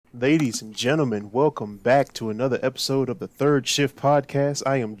Ladies and gentlemen, welcome back to another episode of the Third Shift Podcast.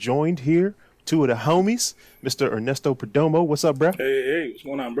 I am joined here, two of the homies, Mr. Ernesto Perdomo. What's up, bruh? Hey, what's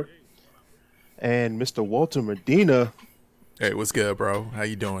going on, bro? And Mr. Walter Medina. Hey, what's good, bro? How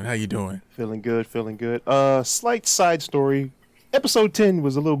you doing? Feeling good, feeling good. Slight side story. Episode 10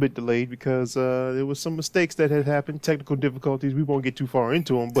 was a little bit delayed because there was some mistakes that had happened, technical difficulties. We won't get too far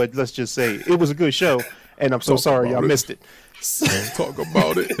into them, but let's just say it was a good show, and I'm so sorry y'all missed it. Don't talk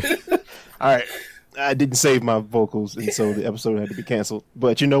about it. All right. I didn't save my vocals, and so the episode had to be canceled.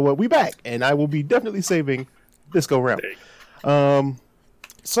 But you know what? We back, and I will be definitely saving this go round.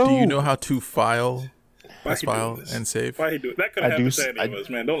 So Do you know how to file, Why he file doing this? and save? Why he do it? That could I have do happened to s- any of us,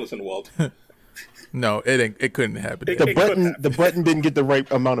 man. Don't listen to Walt. No, it ain't. It couldn't happen. It- the could button happen. the button didn't get the right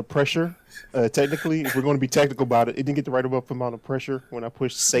amount of pressure. Technically, if we're going to be technical about it, it didn't get the right amount of pressure when I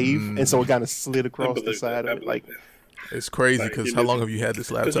pushed save, and so it kind of slid I across the believe side that. I of it. believe Like, that. It's crazy Like, because you how did- long have you had this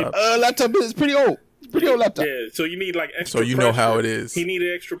 'cause you- laptop? laptop is pretty old. Pretty old laptop. Yeah, so you need like extra So you know how pressure. it is. He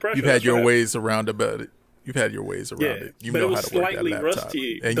needed extra pressure. You've had That's your what ways around about it. You've had your ways around happened. it. You but know it how was to work that slightly laptop,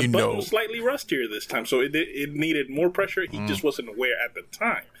 rusty. and The you button know was slightly rustier this time, so it needed more pressure. He just wasn't aware at the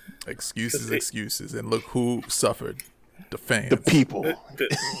time. excuses, and look who suffered. The fans, The people.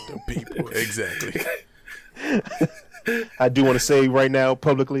 the people, exactly. I do want to say right now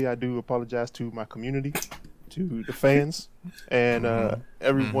publicly, I do apologize to my community, to the fans, and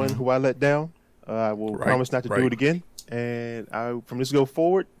everyone who I let down. I will Right, promise not to do right. it again. And from this go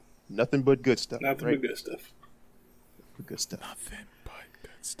forward, nothing but good stuff. Nothing right? but good stuff. Good stuff. Nothing but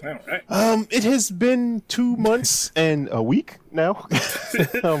good stuff. All right. It has been 2 months and a week now.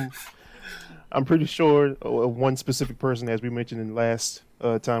 I'm pretty sure of one specific person, as we mentioned in the last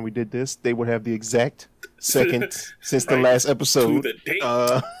time we did this, they would have the exact second since the Right. last episode. To the date.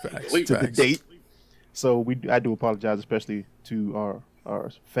 Facts, Wait, To the facts. date. So I do apologize, especially to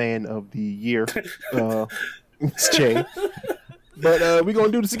our fan of the year, Ms. Che. But we're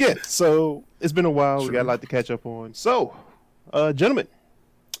gonna do this again. So it's been a while. We got a lot to catch up on. So, gentlemen,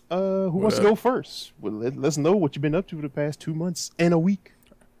 who wants to up? go first? Well, let's know what you've been up to for the past 2 months and a week.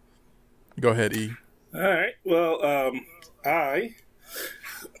 Go ahead, E. All right. Well,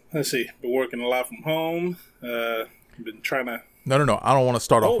 let's see. Been working a lot from home. Been trying to. No. I don't want to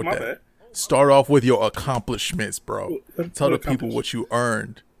start off with my that. bad. Start off with your accomplishments, bro. What- Tell what the people what you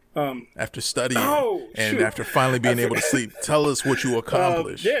earned after studying and shoot. after finally being able to sleep. Tell us what you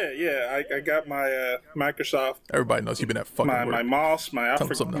accomplished. Yeah. I got my Microsoft, Everybody knows you've been at fucking my work. MOS, my Tell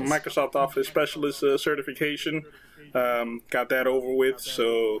 'em something else. Microsoft Office Specialist certification. Got that over with.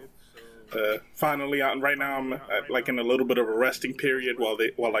 So finally, right now I'm like in a little bit of a resting period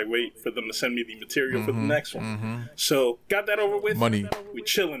while I wait for them to send me the material for the next one. So got that over with. Money. We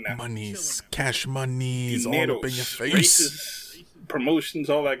chilling now. Monies, cash monies, all up in your Dineros, face. races, promotions,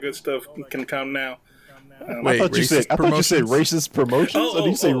 all that good stuff can come now. Wait, I thought you said promotions? racist promotions, or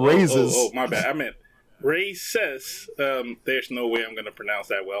did you say raises? Oh, my bad. I meant races. There's no way I'm going to pronounce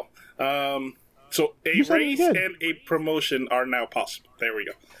that well. So a You said it raise again. and a promotion are now possible. There we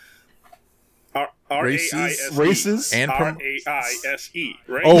go. Races? R-A-I-S-E. Races? And R-A-I-S-E.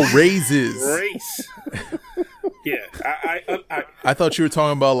 Race. Oh, raises. Race. Yeah. I thought you were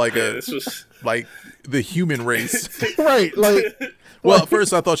talking about like This was... like the human race. Right, like Well, at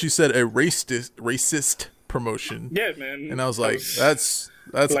first I thought you said a racist promotion. Yeah, man. And I was like, that's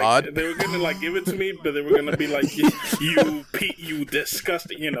like, odd. They were gonna like give it to me, but they were gonna be like, you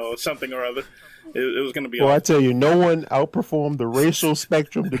disgusting, something or other. It was gonna be. well, I awful. tell you, no one outperformed the racial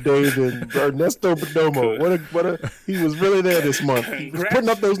spectrum today than Ernesto Perdomo. He was really there this month. He was putting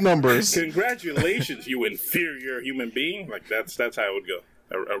up those numbers. Congratulations, you inferior human being. Like that's how it would go.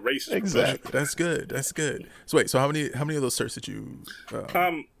 A racist. Exactly. That's good. So wait, so how many of those certs did you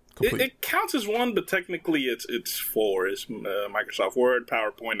complete? It counts as one, but technically it's four. It's Microsoft Word,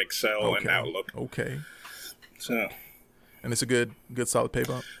 PowerPoint, Excel, and Outlook. Okay. So, And it's a good solid pay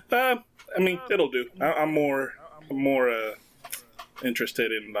bump. I mean, it'll do. I'm more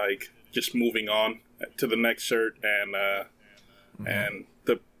interested in like just moving on to the next cert and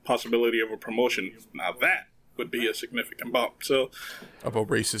the possibility of a promotion. Now that would be a significant bump. So Of a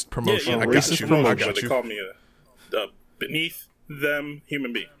racist promotion. yeah, I got racist you. promotion. I Where got they you. call me a beneath them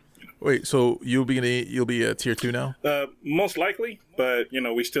human being. Wait, so you'll be a tier 2 now? Most likely, but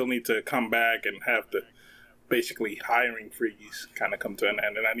we still need to come back and have the basically hiring freeze kind of come to an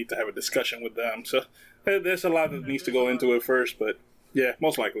end, and I need to have a discussion with them. So there's a lot that needs to go into it first, but yeah,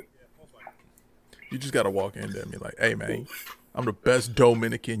 most likely. You just gotta walk in there and be like, "Hey, man, I'm the best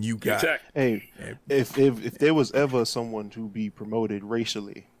Dominican you got." Exactly. Hey, if there was ever someone to be promoted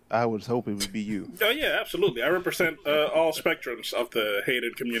racially, I was hoping it would be you. Oh yeah, absolutely. I represent all spectrums of the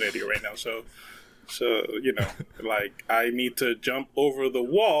hated community right now. So you know, like I need to jump over the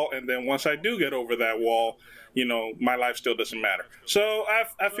wall, and then once I do get over that wall, you know, my life still doesn't matter. So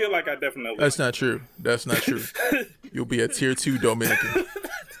I feel like I definitely. That's not true. That's not true. You'll be a tier 2 Dominican.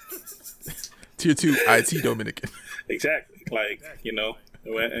 Tier 2 IT Dominican. Exactly. Like, you know,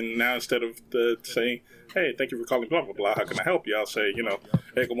 and now instead of saying, hey, thank you for calling blah, blah, blah, how can I help you? I'll say, you know,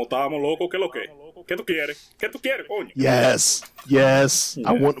 hey, como estamos, loco, ¿qué lo que? ¿Qué tú quieres? ¿Qué tú quieres, coño? Yes. Yeah.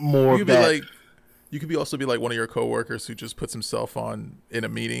 I want more you of that. You could also be like one of your coworkers who just puts himself on in a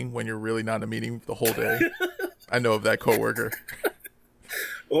meeting when you're really not in a meeting the whole day. I know of that coworker.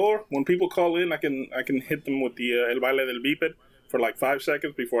 Or when people call in, I can hit them with the El Baile del Biped for like 5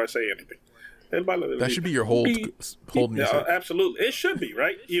 seconds before I say anything. El Baile del That should be your hold music. Yeah, absolutely. It should be,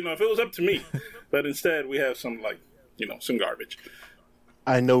 right? You know, if it was up to me. But instead, we have some, like, you know, some garbage.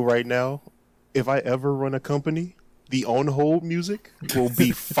 I know right now, if I ever run a company, the on-hold music will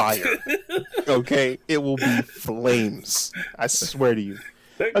be fire. Okay? It will be flames. I swear to you.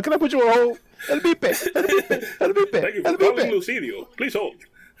 Can I put you on hold? El Bipe. Thank you for calling Lucidio. Please hold.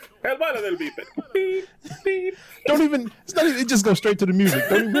 El Baile del Bipe. Beep, beep. Don't even, it's not even, it just goes straight to the music.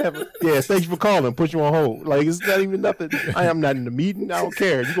 Don't even have it. Yes, thank you for calling. Put you on hold. Like, it's not even nothing. I am not in the meeting. I don't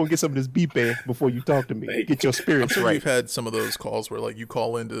care. You're going to get some of this Bipe before you talk to me. Get your spirits right. We've had some of those calls where, like, you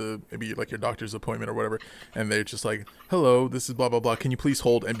call into maybe, like, your doctor's appointment or whatever, and they're just like, hello, this is blah, blah, blah. Can you please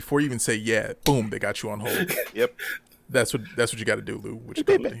hold? And before you even say yeah, boom, they got you on hold. Yep. That's what you got to do, Lou.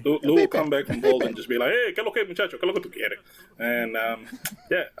 Lou will come back from hold and just be like, hey, ¿qué lo que, muchacho? ¿Qué lo que tú quieres? And,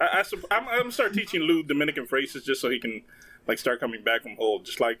 yeah, I'm going to start teaching Lou Dominican phrases just so he can, like, start coming back from hold.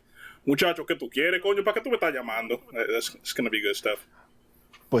 Just like, muchacho, ¿qué tú quieres? Coño, ¿para qué tú me estás llamando? It's going to be good stuff.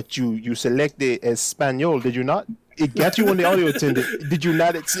 But you selected Espanol, did you not? It got you on the audio attendant. Did you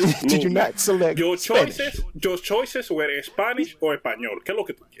not select Your Spanish? choices were Spanish or Español. ¿Qué es lo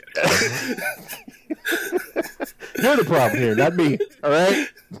que tú quieres? You're the problem here, not me. All right?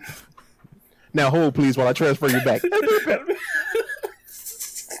 Now hold, please, while I transfer you back.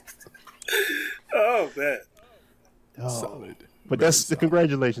 Oh, man. Solid. But that's the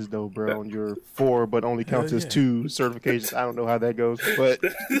congratulations, though, bro, on your 4, but only counts as 2 certifications. I don't know how that goes, but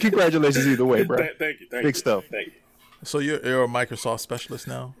congratulations either way, bro. Thank you. Big stuff. Thank you. So you're a Microsoft specialist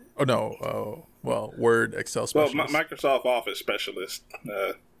now? Oh no, well, Word, Excel specialist. Well, Microsoft Office specialist.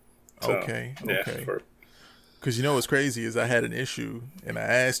 Okay. Yeah, because you know what's crazy is I had an issue and I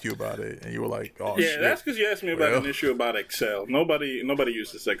asked you about it and you were like, "Oh, yeah, shit." That's because you asked me about an issue about Excel. Nobody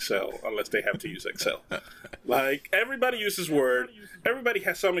uses Excel unless they have to use Excel. Like everybody uses Word. Everybody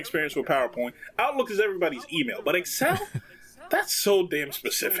has some experience with PowerPoint. Outlook is everybody's email, but Excel. That's so damn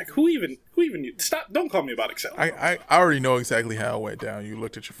specific. Who even? Stop! Don't call me about Excel. I already know exactly how it went down. You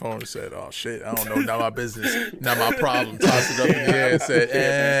looked at your phone and said, "Oh shit, I don't know, not my business, not my problem." Tossed it up in the air and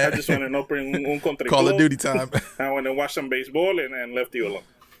said, I just want to open un contributor. Call of Duty time. I went and watched some baseball and left you alone.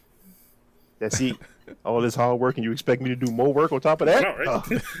 That's it. All this hard work, and you expect me to do more work on top of that? No, right?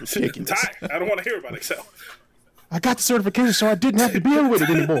 Ridiculous. I don't want to hear about Excel. I got the certification, so I didn't have to deal with it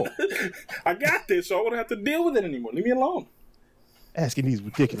anymore. I got this, so I wouldn't have to deal with it anymore. Leave me alone. Asking these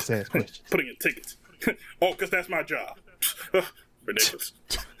ridiculous ass questions. Putting in tickets. Oh, because that's my job. Ridiculous.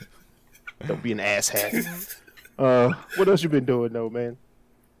 Don't be an asshat. What else you been doing though, man?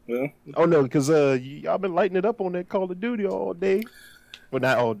 Well, oh no, because y'all been lighting it up on that Call of Duty all day. Well,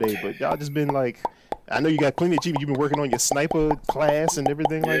 not all day, but y'all just been like, I know you got plenty of achievements. You've been working on your sniper class and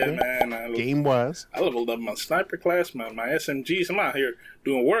everything like that. Man, game wise, I leveled up my sniper class, my SMGs. I'm out here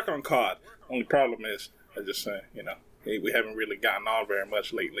doing work on COD. Only problem is, I just say, you know, we haven't really gotten on very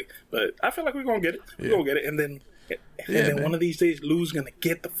much lately. But I feel like we're gonna get it. We're gonna get it, and then one of these days, Lou's gonna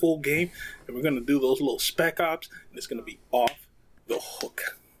get the full game, and we're gonna do those little spec ops, and it's gonna be off the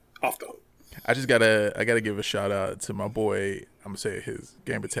hook. Off the hook. I gotta give a shout out to my boy. I'm gonna say his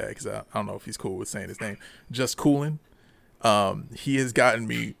gamer tag because I don't know if he's cool with saying his name. Just Coolin. He has gotten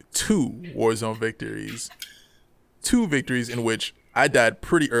me 2 Warzone victories. 2 victories in which I died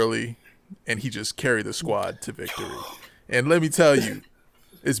pretty early, and he just carried the squad to victory. And let me tell you,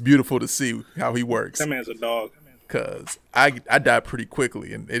 it's beautiful to see how he works. That man's a dog. Because I died pretty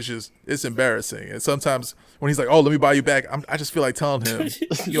quickly, and it's embarrassing. And sometimes when he's like, "Oh, let me buy you back," I just feel like telling him,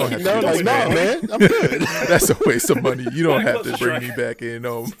 "You don't have to do it, man. I'm good." That's a waste of money. You don't have to bring me back in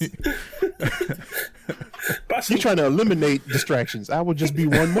on me. You're trying to eliminate distractions. I will just be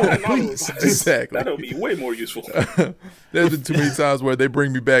one more, please. Exactly. That'll be way more useful. There's been too many times where they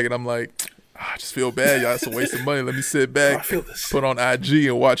bring me back, and I'm like, I just feel bad. Y'all, it's a waste of money. Let me sit I back, feel this. put on IG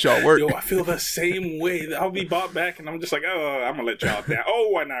and watch y'all work. Yo, I feel the same way. I'll be bought back, and I'm just like, oh, I'm gonna let y'all down.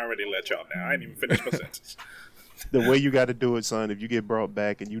 Oh, and I already let y'all down. I didn't even finish my sentence. The way you got to do it, son, if you get brought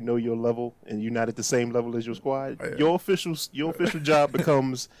back and you know your level and you're not at the same level as your squad, your official job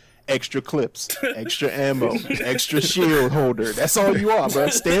becomes extra clips, extra ammo, extra shield holder. That's all you are, bro.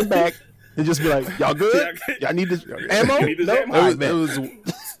 Stand back and just be like, y'all good? Y'all need this ammo? Need this No? ammo? All right, man.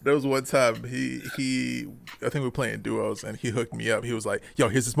 There was one time he I think we were playing duos and he hooked me up. He was like, "Yo,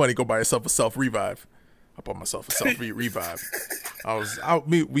 here's this money. Go buy yourself a self revive." I bought myself a self revive. I was out.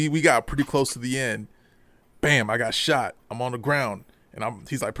 We got pretty close to the end. Bam! I got shot. I'm on the ground, and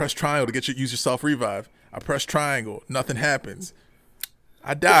he's like, "Press triangle to use your self revive." I press triangle. Nothing happens.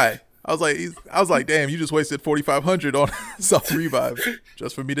 I die. I was like, "Damn! You just wasted 4,500 on self revive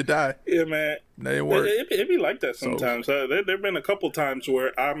just for me to die." Yeah, man. That didn't work. It be like that sometimes. There've been a couple times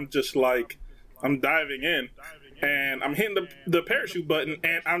where I'm just like, I'm diving in, and I'm hitting the parachute button,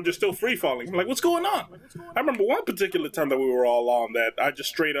 and I'm just still free falling. I'm like, what's going on? I remember one particular time that we were all on that I just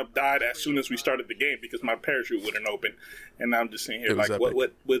straight up died as soon as we started the game because my parachute wouldn't open, and I'm just sitting here like,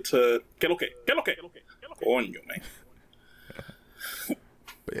 epic. what's que lo que? Coño, man.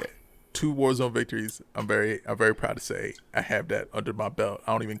 But yeah, 2 Warzone victories. I'm very proud to say I have that under my belt.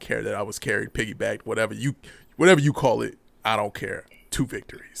 I don't even care that I was carried, piggybacked, whatever you call it. I don't care. 2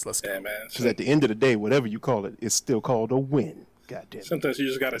 victories. Let's go. Yeah, man. Because at the end of the day, whatever you call it, it's still called a win. God damn it. Sometimes you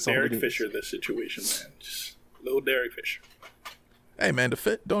just got to That's all Derek it is. Fisher this situation, man. Just little Derek Fisher. Hey man,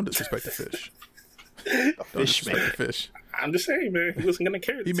 don't disrespect the fish. Don't Fish, disrespect man. the fish. I'm just saying, man. He wasn't gonna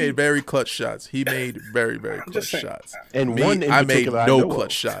carry. He made very clutch shots. He made very clutch just saying. shots. And Me, one in I made particular I no know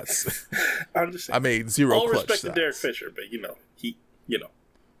clutch of. shots. I'm just saying. I made 0 all clutch respect shots. to Derek Fisher, but you know what I'm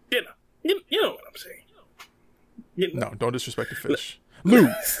saying. You know. No, don't disrespect the fish. Lou,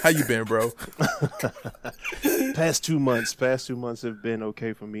 how you been, bro? Past 2 months have been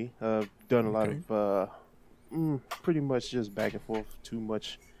okay for me. Done a lot of pretty much just back and forth. Too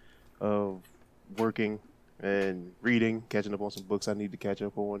much of working and reading, catching up on some books I need to catch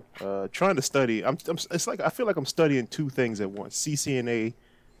up on. Trying to study. It's like I feel like I'm studying 2 things at once: CCNA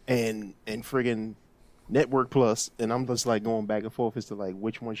and friggin' Network Plus, and I'm just like going back and forth as to like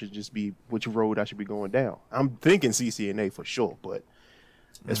which one should just be which road I should be going down. I'm thinking CCNA for sure, but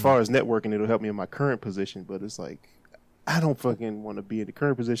as far as networking, it'll help me in my current position. But it's like I don't fucking want to be in the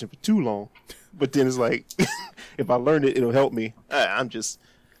current position for too long. But then it's like if I learn it, it'll help me. I'm just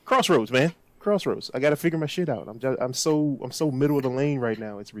crossroads, man. Crossroads. I got to figure my shit out. I'm so middle of the lane right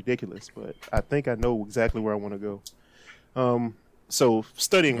now. It's ridiculous, but I think I know exactly where I want to go. So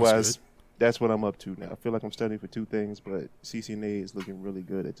studying wise, that's what I'm up to now. I feel like I'm studying for 2 things, but CCNA is looking really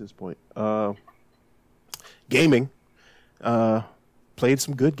good at this point. Gaming. Played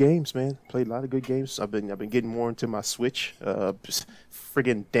some good games, man. Played a lot of good games. I've been getting more into my Switch.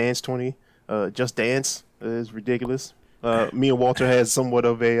 Friggin' Dance 20. Just Dance is ridiculous. Me and Walter has somewhat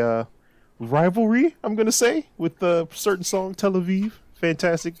of a rivalry, I'm gonna say, with the certain song Tel Aviv.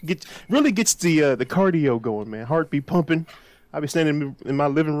 Fantastic. Really gets the cardio going, man. Heartbeat pumping. I be standing in my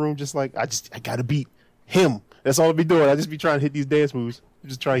living room just like I gotta beat him. That's all I be doing. I just be trying to hit these dance moves.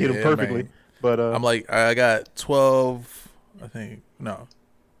 Just try to hit them perfectly. Man. But I'm like I got 12. I think no.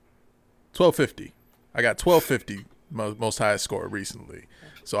 1250. I got 1250 most highest score recently.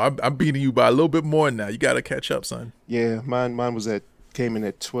 So I'm beating you by a little bit more now. You got to catch up, son. Yeah, mine came in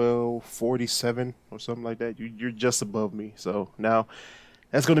at 1247 or something like that. You're just above me. So now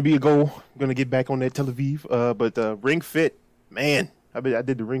that's going to be a goal. I'm going to get back on that Tel Aviv. But Ring Fit, man, I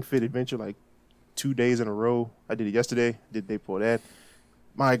did the Ring Fit adventure like 2 days in a row. I did it yesterday. Did the day before that.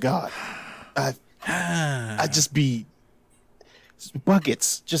 My God, I just be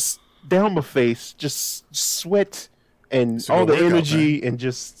buckets just down my face, just sweat and So all the good workout, energy and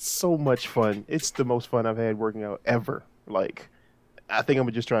just so much fun. It's the most fun I've had working out ever. Like, I think I'm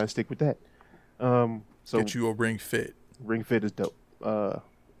gonna just try and stick with that. So Get you a Ring Fit. Ring Fit is dope. What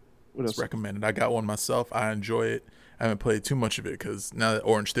It's else? recommended. I got one myself. I enjoy it. I haven't played too much of it because now that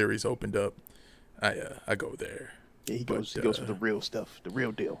Orange Theory's opened up, I go there. Yeah, he goes for the real stuff, the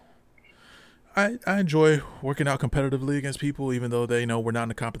real deal. I enjoy working out competitively against people, even though they know we're not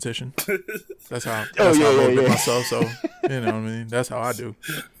in a competition. That's how I motivate myself. So you know what I mean. That's how I do.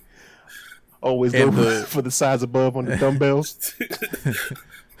 Always And go for the size above on the dumbbells.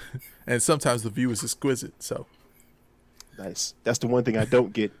 And sometimes the view is exquisite. So Nice. That's the one thing I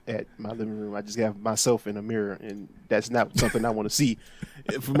don't get at my living room. I just have myself in a mirror, and that's not something I want to see.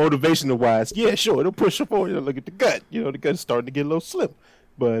 For motivational wise, yeah, sure, it'll push you forward. Look at the gut. The gut's starting to get a little slim.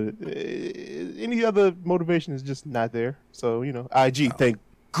 But any other motivation is just not there. So, IG, thank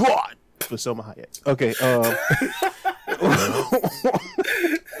God. for Selma Hayek. Okay.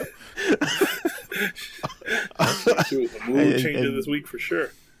 She was a mood changer this week for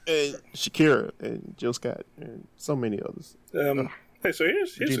sure. And Shakira and Jill Scott and so many others. Hey, so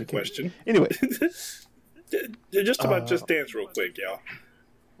here's a question. Anyway, just about Just Dance real quick, y'all.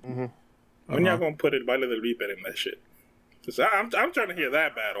 Mm-hmm. When y'all gonna put it Baile del Beat in that shit? Cause I'm trying to hear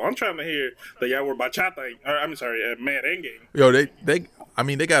that battle. I'm trying to hear the y'all were bachata. Or I'm sorry, merengue. Yo, they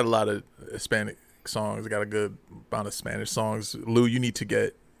got a lot of Hispanic songs. They got a good amount of Spanish songs. Lou, you need to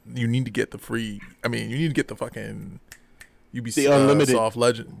get the free. I mean, you need to get the fucking UBC unlimited soft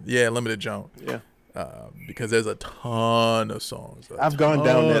legend. Yeah, limited jump. Yeah. Because there's a ton of songs. I've gone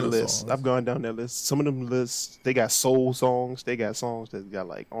down that list. Some of them lists, they got soul songs. They got songs that got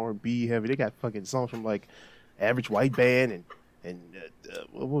like R&B heavy. They got fucking songs from like Average White Band and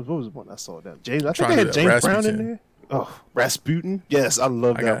what was the one I saw down? James. I think they had James Brown in there. Oh, Rasputin. Yes, I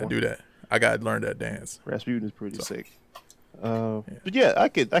love that one. I gotta do that. I gotta learn that dance. Rasputin is pretty sick. But yeah, I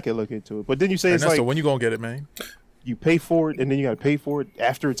could look into it. But then you say it's like, so when you gonna get it, man? You pay for it and then you gotta pay for it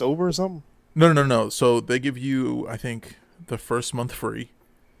after it's over or something? No. So they give you, I think, the first month free.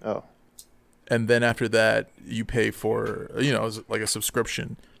 Oh. And then after that, you pay for, it's like a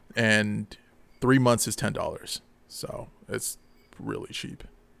subscription. And 3 months is $10. So it's really cheap.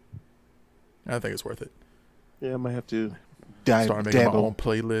 I think it's worth it. Yeah, I might have to start making my own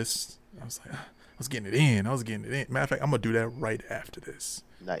playlist. I was like, I was getting it in. Matter of fact, I'm going to do that right after this.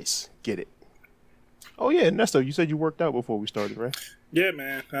 Nice. Get it. Oh, yeah, Nesto, you said you worked out before we started, right? Yeah,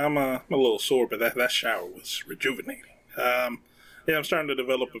 man. I'm a little sore, but that shower was rejuvenating. I'm starting to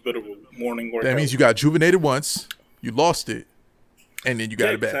develop a bit of a morning workout. That means you got rejuvenated once, you lost it, and then you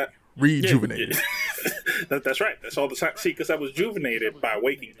got it back. Rejuvenated. Yeah. That's right. That's all the time. See, because I was rejuvenated by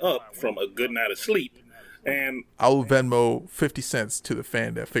waking up from a good night of sleep. And I'll Venmo 50 cents to the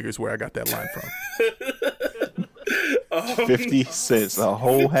fan that figures where I got that line from. 50 cents, a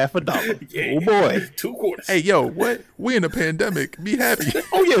whole $50. Yeah, oh boy, 2 quarters. Hey, yo, what? We in a pandemic. Be happy.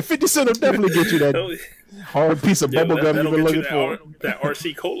 Oh yeah, 50 cents will definitely get you that hard piece of bubble gum you've been looking for. That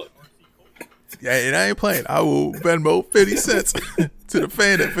RC Cola. Yeah, and I ain't playing. I will Venmo 50 cents to the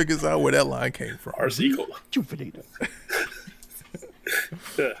fan that figures out where that line came from. RC Cola.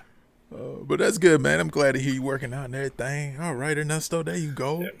 Yeah. But that's good, man. I'm glad to hear you working out and everything. All right, Ernesto, there you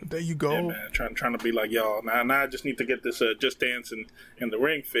go. Yeah. There you go. Yeah, man. Trying to be like y'all. Now I just need to get this Just Dance and the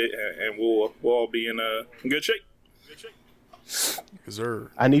ring fit, and we'll all be in good shape. Yes, sir.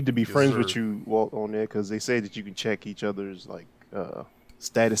 I need to be friends with you, Walt, on there because they say that you can check each other's like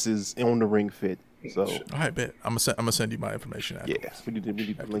statuses on the ring fit. So, all right, bet. I'm gonna send you my information afterwards. Yeah, we need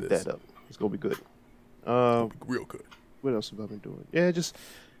to link that up. It's gonna be good. It'll be real good. What else have I been doing? Yeah, just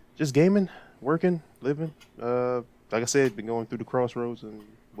gaming, working, living. Like I said, been going through the crossroads and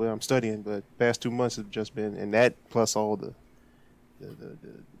I'm studying, but past 2 months have just been, and that plus all the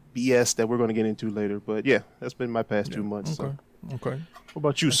BS that we're going to get into later. But yeah, that's been my past 2 months. Okay. So. Okay. What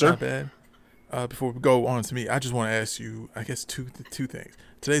about you, that's sir? Not bad. Before we go on to me, I just want to ask you, I guess two things.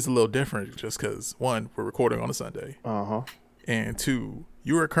 Today's a little different just because, one, we're recording on a Sunday. And two,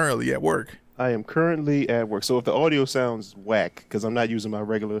 you are currently at work. I am currently at work. So if the audio sounds whack, because I'm not using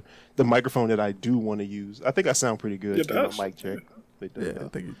the microphone that I do want to use, I think I sound pretty good. My mic check. Yeah, I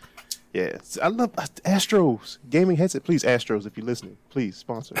think yeah, I love Astros gaming headset. Please, Astros, if you're listening, please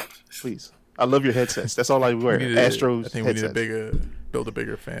sponsor. Please, I love your headsets. That's all I wear. Astros. I think headsets. We need build a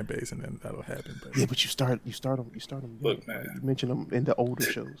bigger fan base, and then that'll happen. But. Yeah, but you start them. Look, man, you mentioned them in the older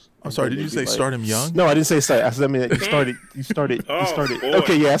shows. I'm sorry. Did you say start him young? No, I didn't say start. I said you started. Boy.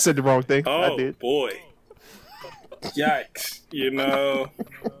 Okay, yeah, I said the wrong thing. Oh I did. Boy, yikes!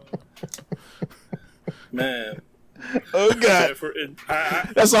 Man. Oh God,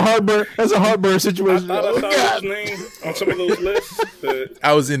 that's a heartburn. That's a heartburn situation. I thought I saw his name on some of those lists.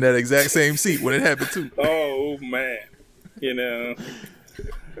 I was in that exact same seat when it happened too. Oh man, ain't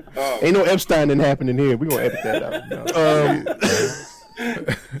no Epstein happening here. We gonna edit that out.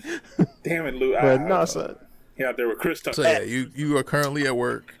 Damn it, Lou. But no, son. Yeah, out there with Chris Tucker. So yeah, you are currently at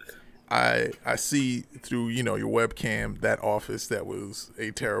work. I see through your webcam that office that was a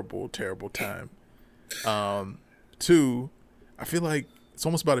terrible time. Two, I feel like it's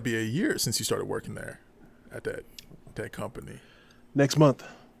almost about to be a year since you started working there at that company. Next month.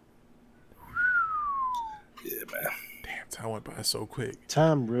 Yeah, man. Damn, time went by so quick.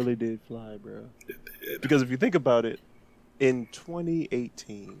 Time really did fly, bro. It did. Because if you think about it, in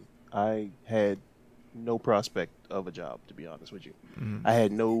 2018, I had no prospect of a job, to be honest with you. Mm-hmm. I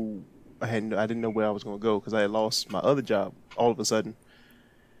didn't know where I was going to go because I had lost my other job all of a sudden.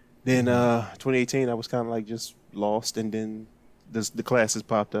 Then 2018, I was kind of like just lost, and then the classes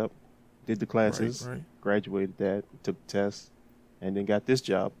popped up, did the classes, right. graduated that, took the test, and then got this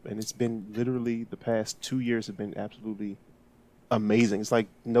job. And it's been literally the past 2 years have been absolutely amazing. It's like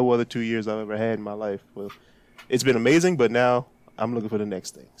no other 2 years I've ever had in my life. Well, it's been amazing, but now I'm looking for the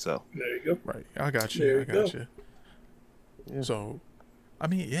next thing. So There you go. Right. I got you. There I you got go. you. Yeah. So, I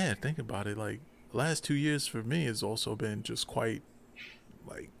mean, yeah, think about it. Like, last 2 years for me has also been just quite,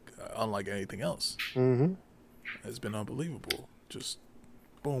 like, unlike anything else. hmm It's been unbelievable. Just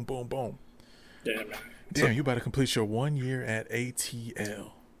boom, boom, boom. Yeah, man. Damn, you about to complete your 1 year at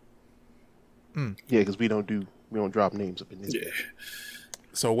ATL. yeah, because we don't drop names up in this. Yeah.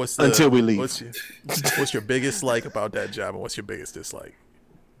 So what's the Until we leave. What's your biggest like about that job, and what's your biggest dislike?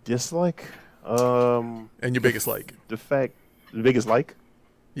 Dislike, And your biggest like? the biggest like.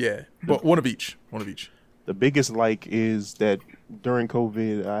 Yeah, but one of each. One of each. The biggest like is that during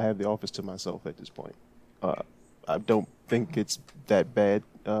COVID, I have the office to myself at this point. I don't think it's that bad.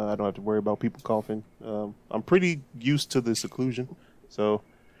 I don't have to worry about people coughing. I'm pretty used to the seclusion, so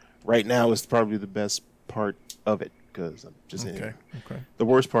right now is probably the best part of it because I'm just in. Okay. Okay. The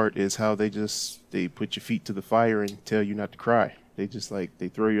worst part is how they put your feet to the fire and tell you not to cry. They just like they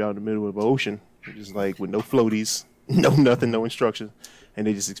throw you out in the middle of the ocean, just like with no floaties, no nothing, no instruction, and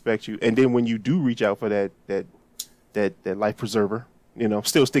they just expect you. And then when you do reach out for that life preserver,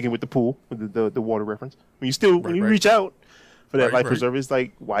 still sticking with the pool, with the water reference. When you Right. reach out for that Right, life right. preserver, it's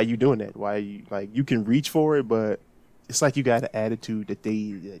like, why are you doing that? Why are you like you can reach for it, but it's like you got an attitude that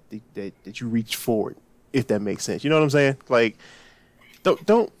you reach for it, if that makes sense. You know what I'm saying? Like,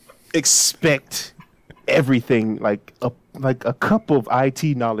 don't expect everything like a cup of IT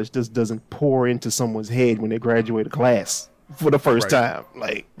knowledge just doesn't pour into someone's head when they graduate a class for the first Right. time.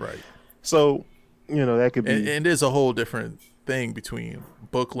 Like, Right. so that could be And there's a whole different thing between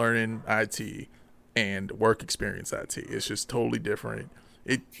book learning IT and work experience IT. It's just totally different.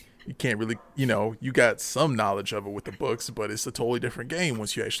 You can't really, you got some knowledge of it with the books, but it's a totally different game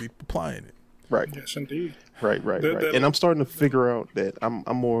once you actually applying it. right. Yes, indeed. Right. And I'm starting to figure out that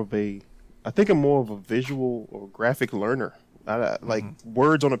I think I'm more of a visual or graphic learner. Like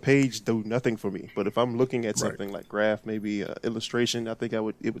words on a page do nothing for me, but if I'm looking at Right. something like graph, maybe illustration, I think it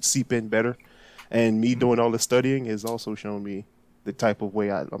would seep in better. And me doing all the studying has also shown me the type of way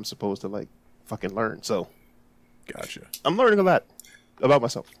I'm supposed to like fucking learn. So Gotcha. I'm learning a lot about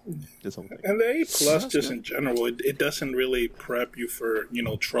myself. This whole thing. And the A plus, just in general, it doesn't really prep you for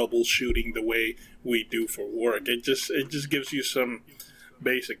troubleshooting the way we do for work. It just gives you some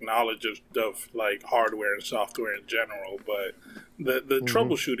basic knowledge of like hardware and software in general. But the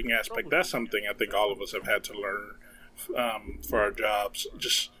troubleshooting aspect, that's something I think all of us have had to learn for our jobs.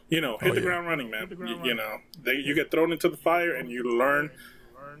 Just hit the yeah. ground running, man. You get thrown into the fire and you learn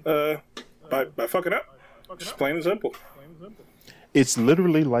by fucking up. Just plain and simple. It's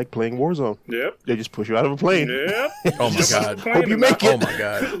literally like playing Warzone. Yep. They just push you out of a plane. Yep. Oh my God. Hope you make Oh it. my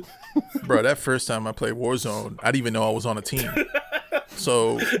God. Bro, that first time I played Warzone, I didn't even know I was on a team.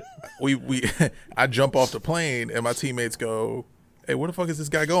 So I jump off the plane and my teammates go, "Hey, where the fuck is this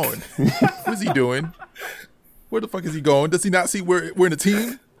guy going? What is he doing? Where the fuck is he going? Does he not see we're in a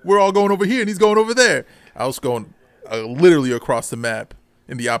team? We're all going over here and he's going over there." I was going literally across the map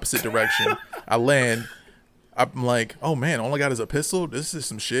in the opposite direction. I land. I'm like, oh man, all I got is a pistol? This is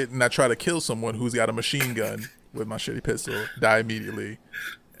some shit. And I try to kill someone who's got a machine gun with my shitty pistol, die immediately.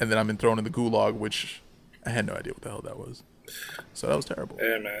 And then I'm thrown in the gulag, which I had no idea what the hell that was. So that was terrible.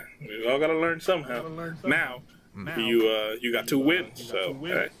 Yeah, man. We all gotta learn somehow. Now, you got 2 wins, so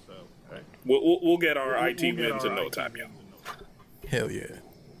hey. We'll get our IT wins in no time, y'all. Hell yeah.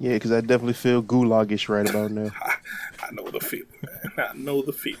 Yeah, because I definitely feel gulagish right about now. I know the feeling, man. I know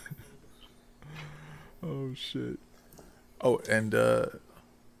the feeling. Oh shit. Oh, and I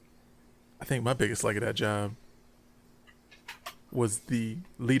think my biggest like of that job was the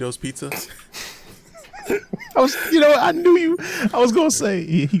Lido's Pizza. I knew you. I was gonna say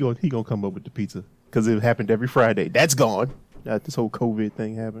he gonna come up with the pizza because it happened every Friday. That's gone. This whole COVID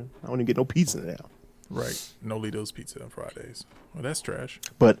thing happened. I don't even get no pizza now. Right. No Lido's Pizza on Fridays. Well, that's trash.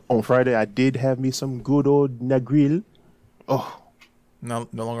 But on Friday, I did have me some good old Nagril. Oh No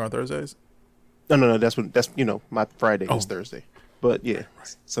longer on Thursdays? no, that's my Friday is Oh. Thursday. But yeah,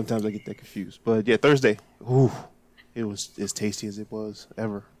 sometimes I get that confused. But yeah, Thursday. Ooh, it was as tasty as it was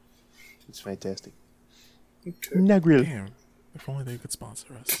ever. It's fantastic. Okay. Nagril. Damn. If only they could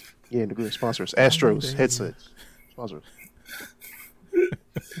sponsor us. Yeah, Nagril sponsors Astros they- headsets sponsors.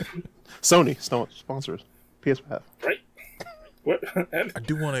 Sony sponsors PS5. Right? What? I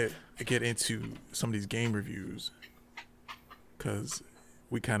do want to get into some of these game reviews because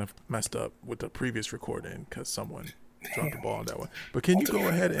we kind of messed up with the previous recording because someone dropped the ball on that one. But can you go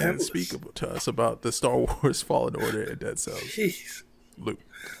ahead and speak to us about the Star Wars Fallen Order and Dead Cells? Jeez. Luke,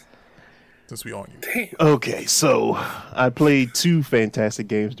 since we on you. Damn. Okay, so I played 2 fantastic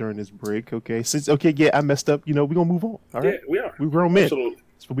games during this break. Okay, I messed up. You know, we're gonna move on. All right, Yeah, we are. we're grown men. Absolutely.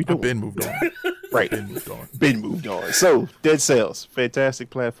 That's what we do. I've been moved on. Right. Been moved on. Been moved on. So, Dead Cells, fantastic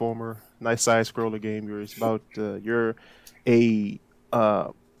platformer, nice side scroller game. It's about you're a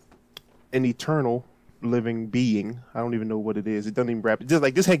an eternal living being. I don't even know what it is. It doesn't even wrap. Just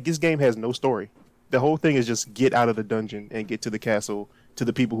like this game has no story. The whole thing is just get out of the dungeon and get to the castle, to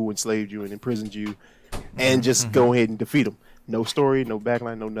the people who enslaved you and imprisoned you, and just go ahead and defeat them. No story, no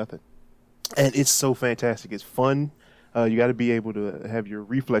backline, no nothing. And it's so fantastic. It's fun. You got to be able to have your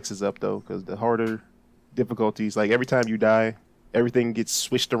reflexes up though, because the harder difficulties, like every time you die, everything gets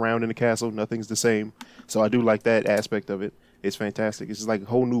switched around in the castle. Nothing's the same. So I do like that aspect of it. It's fantastic. It's just like a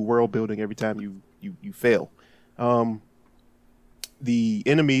whole new world building every time you fail. The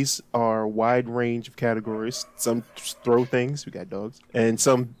enemies are a wide range of categories. Some throw things, we got dogs, and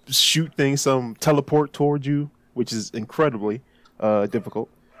some shoot things, some teleport towards you, which is incredibly difficult.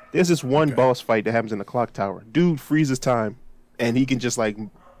 There's this one boss fight that happens in the clock tower. Dude freezes time, and he can just like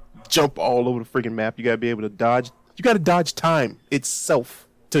jump all over the freaking map. You gotta be able to dodge. You gotta dodge time itself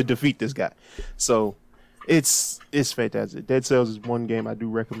to defeat this guy. So it's fantastic. Dead Cells is one game I do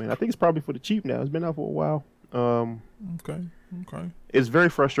recommend. I think it's probably for the cheap now. It's been out for a while. Okay. It's very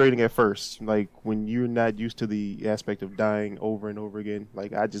frustrating at first, like when you're not used to the aspect of dying over and over again.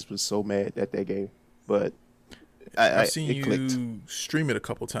 Like I just was so mad at that game, but I've seen it you clicked. stream it a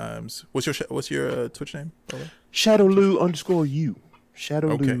couple times. What's your Twitch name? Shadowloo_u.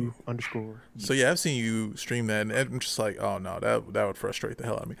 Shadowloo Okay. _ So yeah, I've seen you stream that, and I'm just like, oh no, that would frustrate the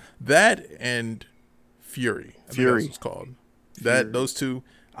hell out of me. That and Fury. I think that's what it's called. Those two,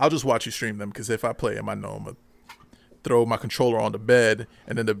 I'll just watch you stream them because if I play them, I know I'm gonna throw my controller on the bed,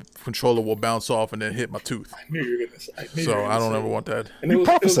 and then the controller will bounce off and then hit my tooth. I knew you were gonna say. So I don't ever want that. And You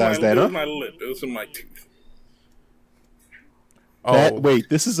prophesized that, It huh? was my lip. It was in my tooth. Oh, Wait,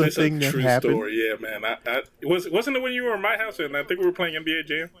 this is a It's thing a that true happened. story. Yeah, man. Wasn't it when you were in my house and I think we were playing NBA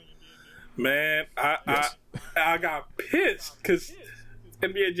Jam? Man, Yes. I got pissed because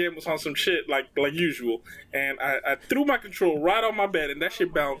NBA Jam was on some shit like usual, and I threw my control right on my bed, and that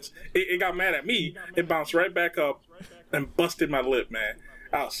shit bounced. It got mad at me. It bounced right back up and busted my lip, man.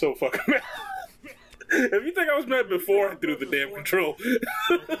 I was so fucking mad. If you think I was mad before I threw the damn control.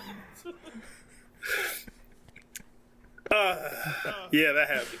 Yeah, that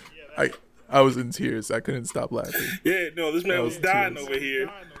happened. I was in tears. I couldn't stop laughing. Yeah, no, this man was dying over here.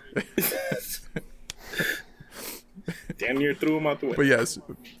 Damn near threw him out the way. But yes,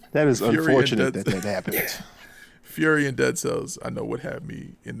 That is Fury and unfortunate Dead- that happened. Fury and Dead Cells, I know would have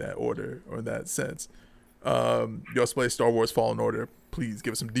me in that order or in that sense. You also play Star Wars Fallen Order. Please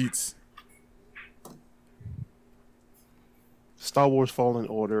give us some deets. Star Wars Fallen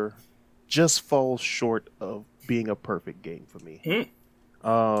Order just falls short of being a perfect game for me.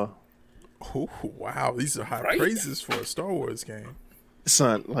 Oh wow, these are high Right? praises for a Star Wars game.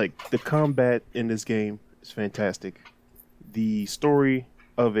 Son, like the combat in this game is fantastic. The story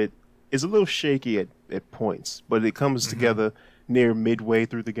of it is a little shaky at points, but it comes together near midway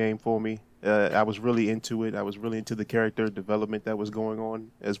through the game for me. I was really into it. I was really into the character development that was going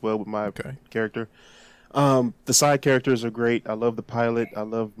on as well with my character. The side characters are great. I love the pilot. I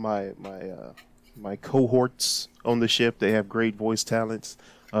love my cohorts on the ship. They have great voice talents.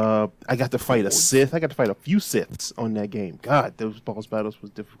 I got to fight a Sith. I got to fight a few Siths on that game. God, those boss battles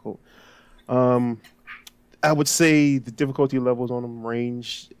was difficult. I would say the difficulty levels on them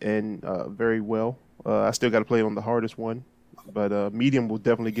range and very well. I still got to play it on the hardest one, but medium will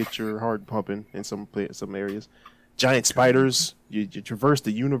definitely get your heart pumping in some areas. Giant spiders. You traverse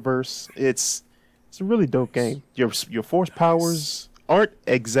the universe. It's a really dope game. Your force powers aren't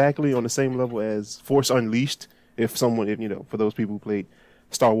exactly on the same level as Force Unleashed. If for those people who played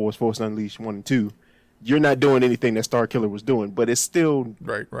Star Wars Force Unleashed 1 and 2, you're not doing anything that Star Killer was doing, but it's still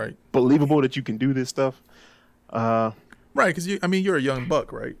Right. believable that you can do this stuff. Right, because you're a young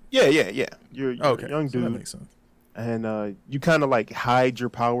buck, right? Yeah. You're Okay, a young so dude. that makes sense. And you kind of like hide your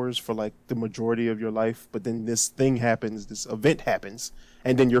powers for like the majority of your life, but then this event happens,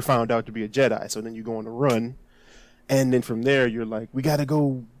 and then you're found out to be a Jedi. So then you go on a run, and then from there you're like, we gotta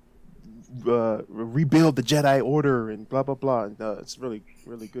go rebuild the Jedi Order and blah blah blah. And, it's really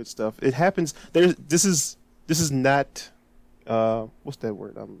really good stuff. It happens. This is not what's that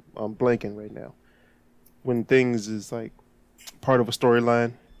word? I'm blanking right now. When things is like part of a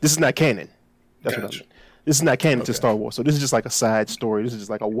storyline. This is not canon. That's what I mean. This is not canon to Star Wars, so this is just like a side story. This is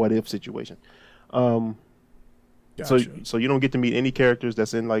just like a what if situation. Gotcha. Gotcha. So you don't get to meet any characters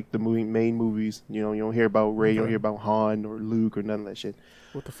that's in like the main movies. You know, you don't hear about Rey, you don't hear about Han or Luke or none of that shit.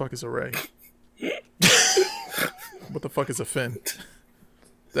 What the fuck is a Ray? What the fuck is a Finn?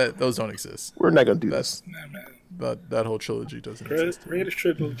 Those don't exist. We're not gonna do this. Nah, man. That whole trilogy doesn't exist. Raiders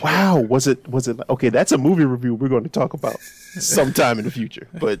trilogy. Wow, was it okay? That's a movie review we're going to talk about sometime in the future.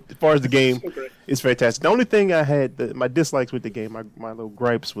 But as far as the game, Okay. it's fantastic. The only thing I had, my dislikes with the game, my little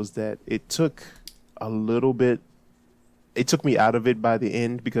gripes, was that it took a little bit. It took me out of it by the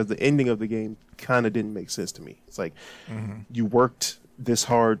end because the ending of the game kind of didn't make sense to me. It's like you worked this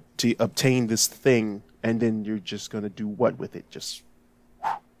hard to obtain this thing, and then you're just gonna do what with it? Just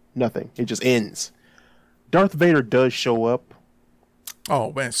nothing. It just ends. Darth Vader does show up.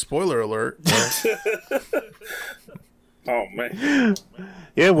 Oh man, spoiler alert. Oh man.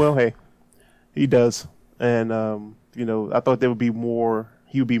 Yeah, well, hey, he does, and you know, I thought there would be more.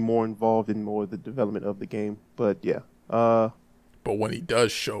 He would be more involved in more of the development of the game, but yeah. But when he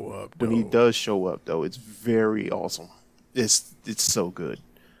does show up, When he does show up, though, it's very awesome. It's so good.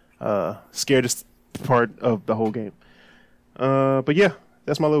 Scaredest part of the whole game. But yeah,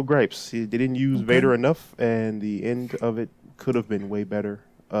 that's my little gripes. They didn't use Vader enough, and the end of it could have been way better.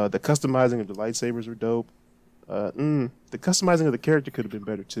 The customizing of the lightsabers were dope. The customizing of the character could have been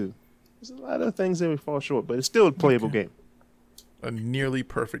better too. There's a lot of things that would fall short, but it's still a playable game. a nearly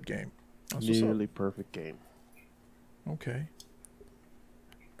perfect game. That's what's up. Nearly perfect game. Okay.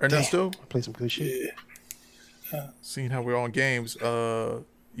 Ernesto, Play some good shit. seeing how we're on games,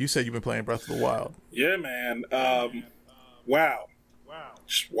 you said you've been playing Breath of the Wild. Yeah, man. Wow.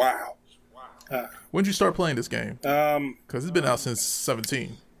 Just wow. When did you start playing this game? Um, Because it's been out since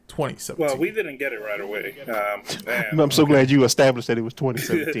 2017. well, we didn't get it right away. Man. I'm so glad you established that it was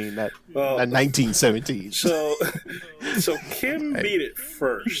 2017, not Well, 1917. So Kim beat it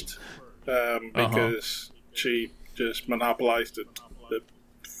first because she just monopolized the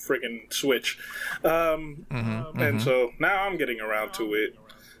friggin' Switch, and so now I'm getting around to it,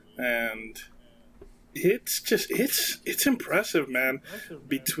 and it's impressive, man.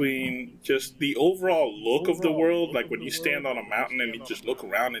 Between just the overall look of the world, like when you stand on a mountain and you just look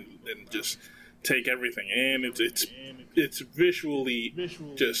around and just take everything in, it's visually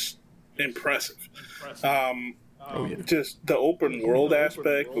just impressive. Just the open world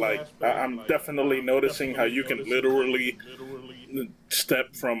aspect, like I'm definitely noticing how you can literally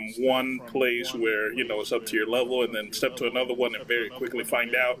step from one place where it's up to your level, and then step to another one and very quickly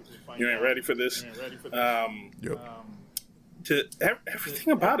find out you ain't ready for this. To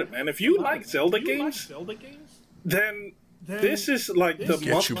everything about it, man. If you like Zelda games, then this is like the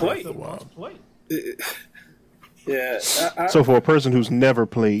Get must you play. Breath of the Wild. Yeah. So for a person who's never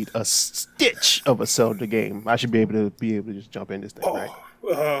played a stitch of a Zelda game, I should be able to just jump in this thing,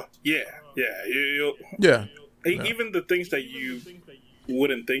 right? Yeah. Yeah. Even the things that you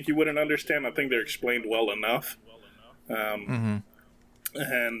wouldn't think you wouldn't understand, I think they're explained well enough. And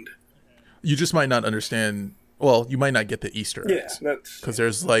You just might not understand. Well, you might not get the Easter yeah, eggs. that's Because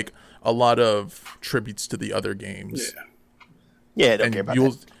there's like a lot of tributes to the other games. Yeah, I don't And care about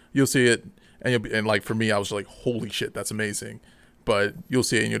you'll see it, and and like for me, I was like, "Holy shit, that's amazing!" But you'll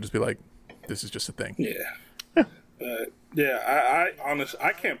see it, and you'll just be like, "This is just a thing." Yeah. I honestly,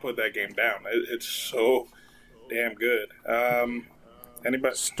 I can't put that game down. It's so damn good.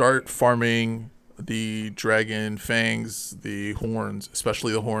 Anybody? Start farming the dragon fangs, the horns,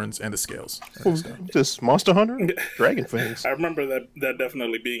 especially the horns and the scales. that. Just Monster Hunter, Dragon Fangs. I remember that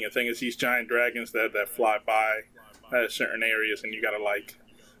definitely being a thing. Is these giant dragons that fly by certain areas, and you gotta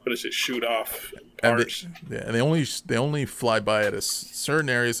shoot off And parts. and they only fly by at certain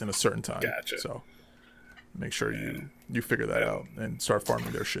areas in a certain time. Gotcha. So make sure you figure that out and start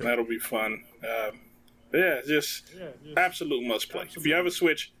farming their shit. That'll be fun. Just absolute must play. If you have a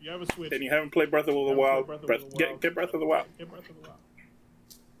Switch and you haven't played Breath of the Wild, get Breath of the Wild.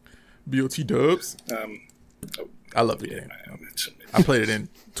 BOT dubs. I love the game. I played it in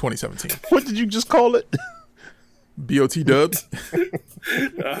 2017. What did you just call it? BOT dubs.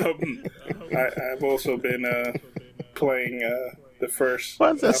 I've also been playing the first.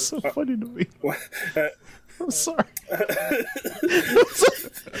 Why is that so funny to me? I'm sorry.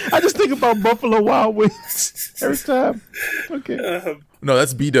 I just think about Buffalo Wild Wings every time. Okay. No,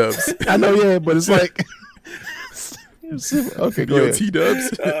 that's B dubs. I know, yeah, but it's like. Okay, go ahead. BOT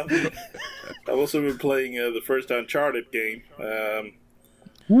dubs. I've also been playing the first Uncharted game.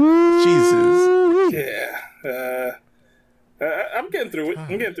 Jesus. Yeah. I'm getting through it.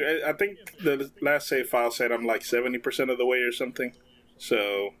 I think the last save file said I'm like 70% of the way or something.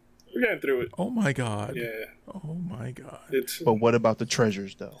 So we're getting through it. Oh my god. Yeah. Oh my god. It's. But what about the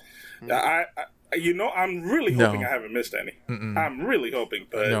treasures, though? I I'm really No. hoping I haven't missed any. I'm really hoping,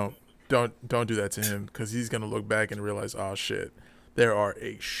 but No, don't do that to him because he's gonna look back and realize, oh shit, there are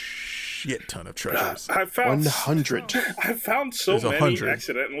a shit ton of treasures. I found 100. I found so There's many 100.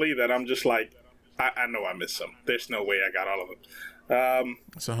 accidentally that I'm just like, I know I missed some. There's no way I got all of them.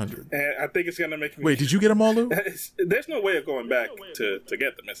 It's 100. And I think it's gonna make me. Wait, did you get them all, Lou? There's no way of going back to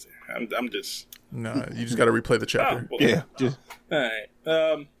get them. I'm just. No, you just got to replay the chapter. Well, Yeah, just All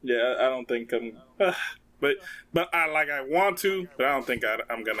right. Yeah, I don't think I'm. But I want to, but I don't think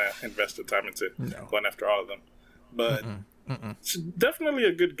I'm gonna invest the time into going after all of them. But it's definitely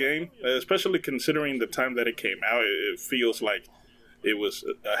a good game, especially considering the time that it came out. It feels like it was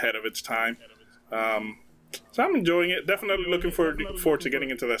ahead of its time. So I'm enjoying it. Definitely looking forward to getting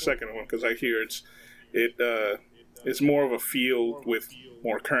into that second one because I hear it's more of a feel with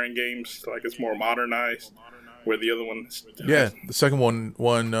more current games, like it's more modernized. Where the other one, Yeah, the second one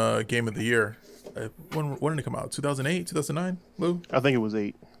won Game of the Year. When did it come out? 2008, 2009, Lou? I think it was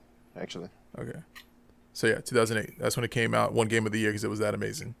 8, actually. Okay. So yeah, 2008. That's when it came out. Won Game of the Year because it was that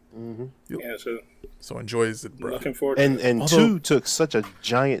amazing. yeah. So enjoys it, bro. Looking forward. to it. And Although- 2 took such a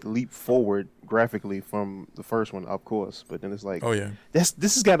giant leap forward graphically from the first one, of course. But then it's like, Oh yeah. this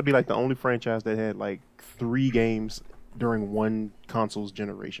has got to be like the only franchise that had like 3 games during one console's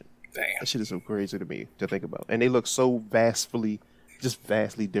generation. Damn. That shit is so crazy to me to think about. And they look so vastly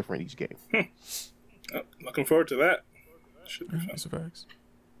different each game. Looking forward to that. Should be fun. That's the facts.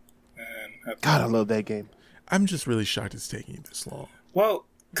 And God, I love that game. I'm just really shocked it's taking you this long. well,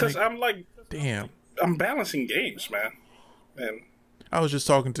 because I'm Damn. I'm balancing games, man. And I was just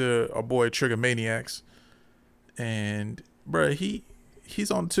talking to our boy Trigger Maniacs, and bruh,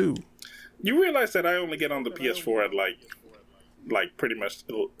 he's on 2. you realize that I only get on the PS4 at like pretty much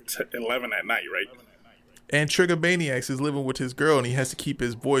 11 at night, right? And Trigger Maniacs is living with his girl, and he has to keep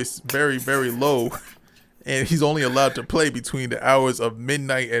his voice very, very low. And he's only allowed to play between the hours of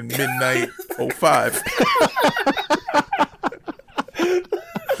midnight and midnight 05.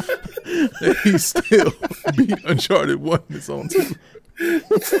 And he's still beat Uncharted 1 in his own 2.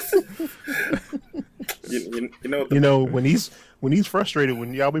 You know, You know, when he's frustrated,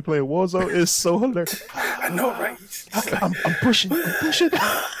 when y'all be playing Warzone, it's so hilarious. I know, right? I'm pushing.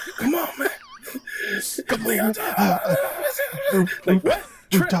 Come on, man. Come on. Like what?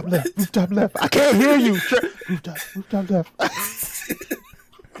 Rooftop left. I can't hear you. Rooftop left.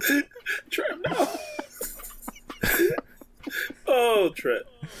 Trent, no. Oh, Trent.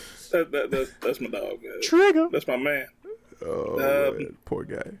 That's my dog, man. Trigger. That's my man. Oh, man, poor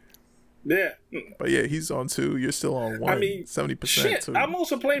guy. Yeah. But yeah, he's on 2. You're still on 1. I mean, 70%. shit. Too. I'm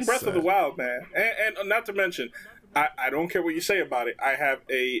also playing Breath of the Sad. Wild, man. And not to mention, I don't care what you say about it. I have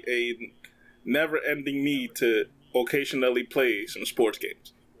a never-ending need to occasionally play some sports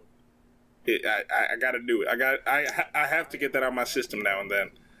games. I got to do it. I have to get that out of my system now and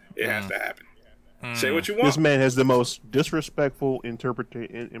then. It has to happen. Say what you want. This man has the most disrespectful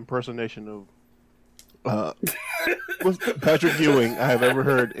impersonation of Patrick Ewing I have ever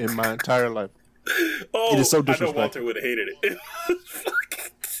heard in my entire life. Oh, it is so I know disrespectful. Walter would have hated it.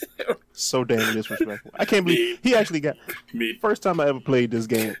 So damn disrespectful. I can't believe he actually got Me. first time I ever played this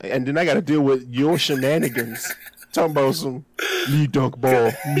game, and then I got to deal with your shenanigans. Talking about some me dunk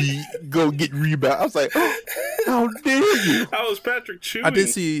ball, me go get rebound. I was like, oh, how dare you? I was Patrick Chewing. I did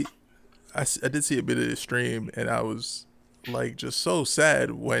see a bit of the stream, and I was like just so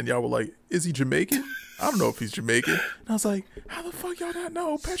sad when y'all were like, "Is he Jamaican?" I don't know if he's Jamaican. And I was like, "How the fuck y'all not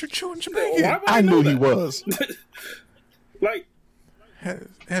know Patrick Chewin Jamaican?" Why would I know knew he that? was. Like,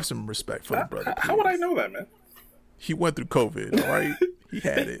 Have some respect for the brother. how would I please. know that, man? He went through COVID, all right? He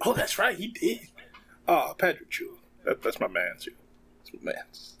had it. Oh, that's right, he did. Oh, Patrick Chewing. That's my man, too. That's my man.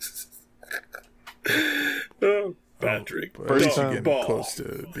 Oh, Patrick. But at least time. you're getting Ball. close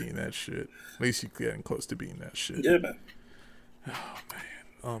to being that shit. At least you're getting close to being that shit. Yeah, man.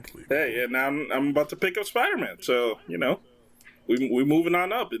 Unbelievable. Hey, and now I'm about to pick up Spider-Man, so we're moving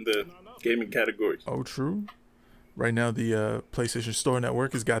on up in the gaming categories. Oh, true. Right now, the PlayStation Store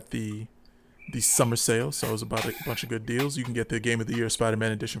Network has got the summer sale, so it's about a bunch of good deals. You can get the Game of the Year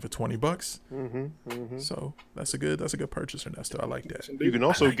Spider-Man edition for $20. So that's a good purchase, Ernesto. I like that. You can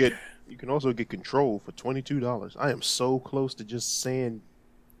also get Control for $22. I am so close to just saying,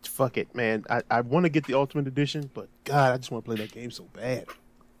 fuck it, man. I want to get the Ultimate Edition, but God, I just want to play that game so bad.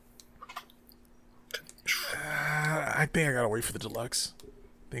 I think I gotta wait for the deluxe.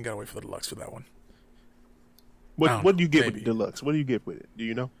 For that one. What do you get with maybe. the Deluxe? What do you get with it? Do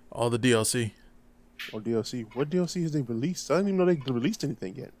you know? All the DLC. Or DLC? What DLC has they released? I didn't even know they released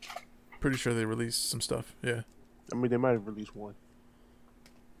anything yet. Pretty sure they released some stuff. Yeah. I mean, they might have released one.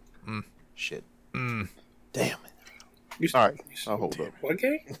 Shit. Damn it. You, All right, I'll hold up. What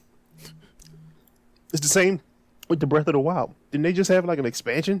game? It's the same with the Breath of the Wild. Didn't they just have like an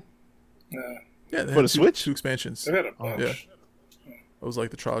expansion? Yeah, For the Switch? 2 expansions. They had a bunch. Yeah. It was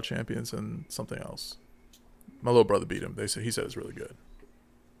like the Trial Champions and something else. My little brother beat him. He said it's really good.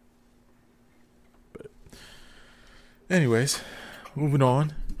 But anyways, moving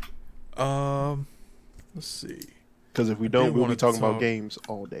on. Let's see. Because if we don't, we'll be wanted to talking about talk- games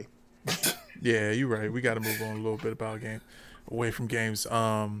all day. Yeah, you're right. We got to move on a little bit about away from games.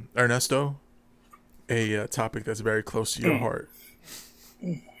 Ernesto, a topic that's very close to your heart,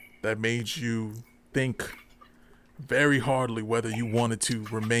 that made you think very hardly whether you wanted to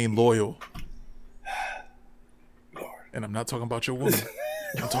remain loyal. And I'm not talking about your woman.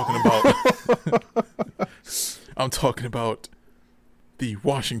 I'm talking about the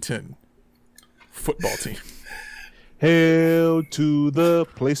Washington football team. Hail to the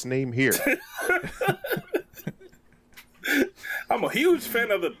place name here. I'm a huge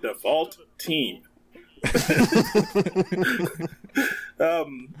fan of the default team.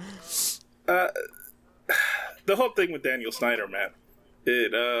 The whole thing with Daniel Snyder, man.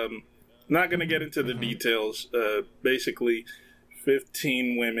 Not gonna get into the details. Basically,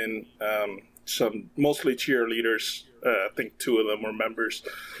 15 women, some mostly cheerleaders. I think 2 of them were members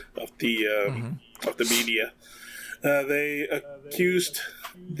of the media. They accused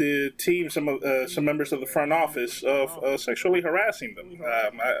the team, some members of the front office, of sexually harassing them.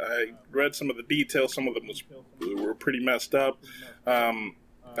 I read some of the details. Some of them were pretty messed up.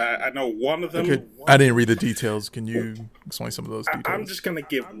 I know one of them. Okay, I didn't read the details. Can you explain some of those details? I'm just going to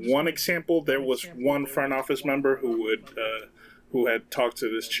give one example. There was one front office member who had talked to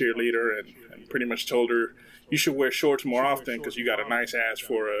this cheerleader and pretty much told her, "You should wear shorts more often because you got a nice ass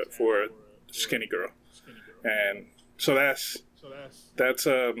for a skinny girl." And so that's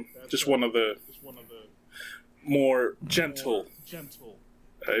just one of the more gentle,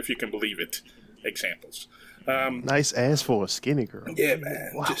 if you can believe it, examples. Nice ass for a skinny girl. Yeah,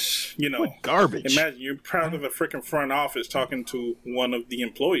 man. Wow. Just, What garbage. imagine you're proud of the freaking front office talking to one of the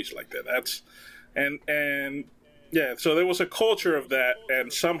employees like that. That's and yeah. So there was a culture of that,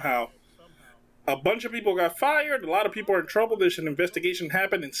 and somehow a bunch of people got fired. A lot of people are in trouble. There's an investigation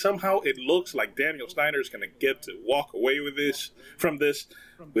happened, and somehow it looks like Daniel Snyder is going to get to walk away with this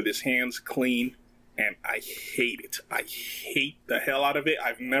with his hands clean. And I hate it. I hate the hell out of it.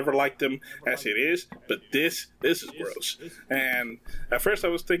 I've never liked him as it is, but this is gross. And at first I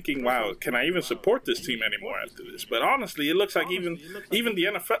was thinking, wow, can I even support this team anymore after this? But honestly, it looks like even the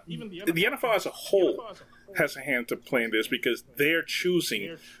NFL as a whole has a hand to play in this, because they're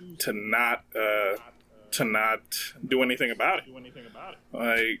choosing to not do anything about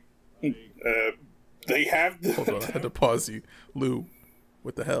it. They have Hold on, I had to pause you. Lou,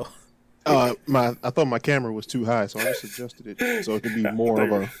 what the hell? I thought my camera was too high, so I just adjusted it so it could be more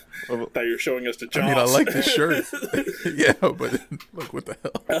of a. Thought you were showing us the jaws. I mean, I like the shirt. Yeah, but look, what the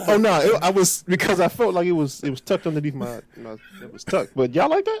hell? Oh no, I was, because I felt like it was tucked underneath my. It was tucked, but y'all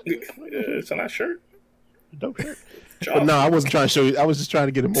like that? It's a nice shirt. Dope shirt. Jaws. But no, I wasn't trying to show you. I was just trying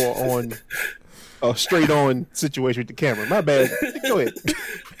to get it more on a straight on situation with the camera. My bad. Go ahead.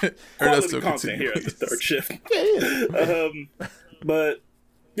 Quality content here at the third shift. Yeah. But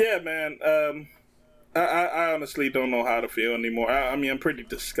yeah, man. I honestly don't know how to feel anymore. I mean, I'm pretty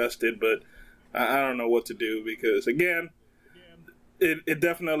disgusted, but I don't know what to do, because again, it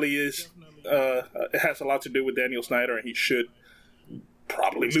definitely is. It has a lot to do with Daniel Snyder, and he should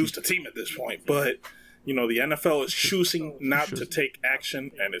probably lose the team at this point. But the NFL is choosing not to take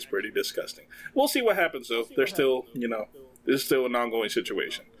action, and it's pretty disgusting. We'll see what happens, though. There's still, this is still an ongoing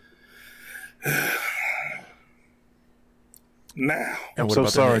situation. Now, I'm so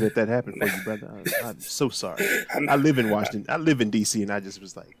sorry that happened for you, brother. I'm so sorry. I live in Washington. I live in DC, and I just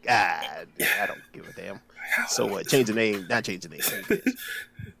was like, I don't give a damn. So what? Change the name? Not change the name.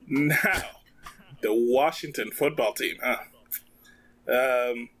 Now, the Washington football team, huh?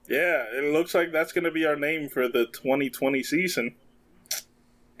 Yeah, it looks like that's going to be our name for the 2020 season.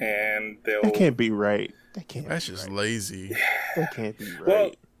 And that can't be right. That's just lazy. That can't be right.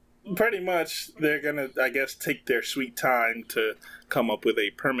 Well, pretty much, they're going to, I guess, take their sweet time to come up with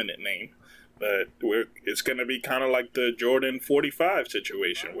a permanent name. But it's going to be kind of like the Jordan 45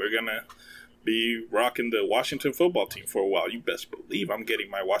 situation. We're going to be rocking the Washington football team for a while. You best believe I'm getting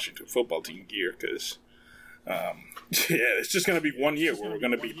my Washington football team gear, because, it's just going to be 1 year where we're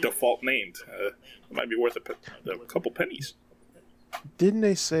going to be default named. It might be worth a couple pennies. Didn't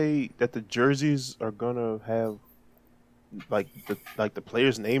they say that the jerseys are going to have the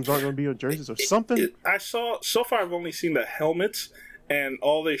players' names aren't going to be on jerseys or something? I saw, so far I've only seen the helmets, and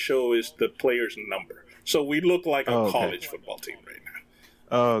all they show is the player's number. So we look like a okay. college football team right now.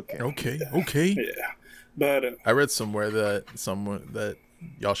 Okay. Okay. Yeah, but I read somewhere that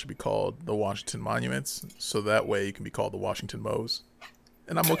y'all should be called the Washington Monuments, so that way you can be called the Washington Moes,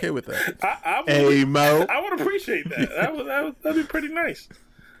 and I'm okay with that. Hey, Mo. I would appreciate that. That'd be pretty nice.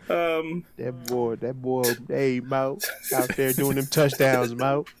 That boy, hey, Mo, out there doing them touchdowns,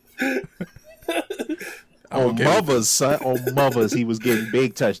 Mo. On okay Mothers, son. On Mothers, he was getting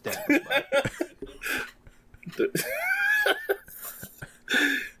big touchdowns.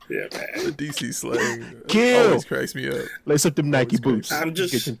 Yeah, man. The DC slang Kill. always cracks me up. Lace up them Nike boots. I'm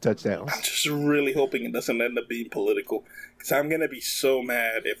just- get them touchdowns. I'm just really hoping it doesn't end up being political, because I'm gonna be so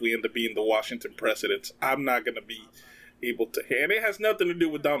mad if we end up being the Washington presidents. I'm not gonna be able to. And it has nothing to do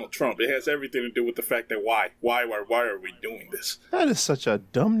with Donald Trump. It has everything to do with the fact that why are we doing this? That is such a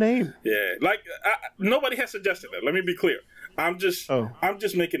dumb name. Yeah, like nobody has suggested that. Let me be clear. I'm just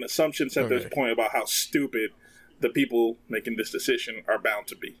making assumptions at this Okay. point about how stupid the people making this decision are bound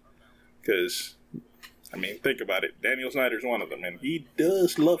to be. Because, I mean, think about it. Daniel Snyder's one of them, and he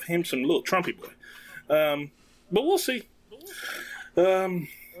does love him some little Trumpy boy. But we'll see. I'm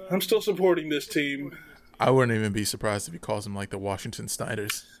still supporting this team. I wouldn't even be surprised if he calls them like the Washington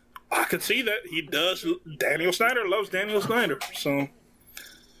Snyders. I could see that. He does. Daniel Snyder loves Daniel Snyder. So,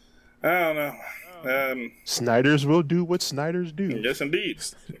 I don't know. Snyders will do what Snyders do. Yes, indeed.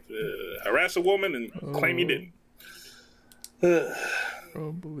 Harass a woman and claim he didn't.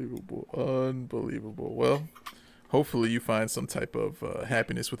 Unbelievable. Well, hopefully you find some type of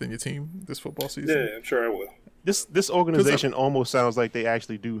happiness within your team this football season. Yeah, I'm sure I will. This organization almost sounds like they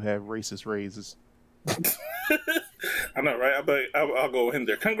actually do have racist raises. I know, right? I'll go in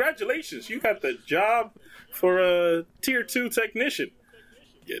there. Congratulations, you got the job for a tier 2 technician.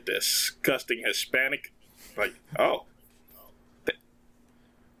 You disgusting Hispanic. Like, oh.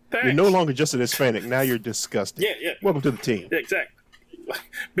 Thanks. You're no longer just an Hispanic. Now you're disgusting. Yeah. Welcome to the team. Yeah, exactly.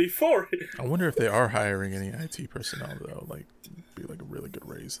 Before, I wonder if they are hiring any IT personnel though. Like, be like a really good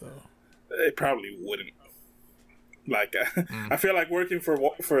raise though. they probably wouldn't. Like, I feel like working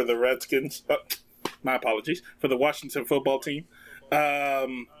for the Redskins. My apologies, for the Washington football team.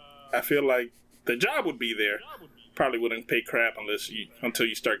 I feel like the job would be there. Probably wouldn't pay crap until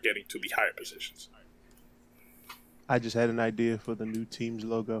you start getting to the higher positions. I just had an idea for the new team's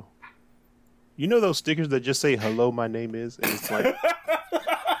logo. You know those stickers that just say "Hello, my name is," and it's like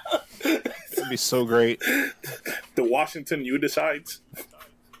it'd be so great. The Washington you decides.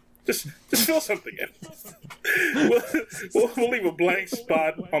 Just fill something in. We'll leave a blank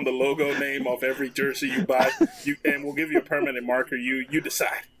spot on the logo name of every jersey you buy, and we'll give you a permanent marker. You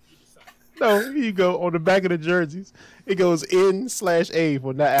decide. No, here you go. On the back of the jerseys, it goes N/A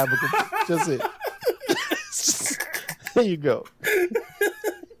for not applicable. Just it. There you go.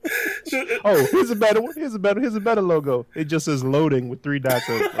 Oh, here's a better one. Here's a better logo. It just says "loading" with 3 dots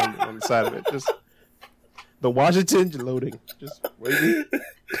on the side of it. Just the Washington loading. Just waiting.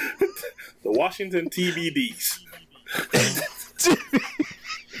 The Washington TBDs.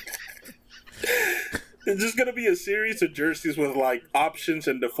 It's just gonna be a series of jerseys with like options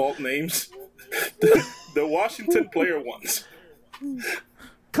and default names. The Washington player ones.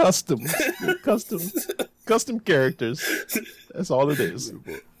 Custom characters. That's all it is.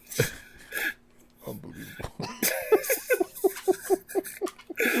 Unbelievable.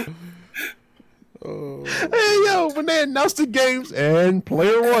 Hey yo, when they announced the games and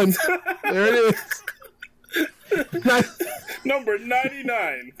player 1, there it is. Number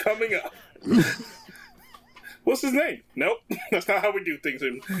 99 coming up. What's his name? Nope, that's not how we do things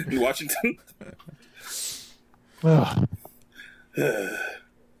in Washington. I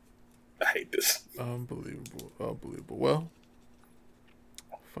hate this. Unbelievable. Well,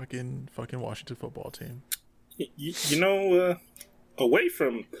 fucking Washington football team. You know, away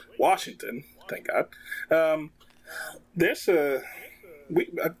from Washington, thank God. There's a.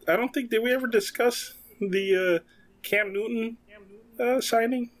 I don't think, did we ever discuss the Cam Newton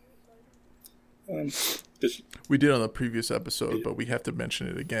signing? We did on the previous episode, but we have to mention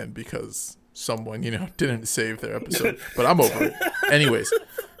it again because someone, didn't save their episode. But I'm over it. Anyways.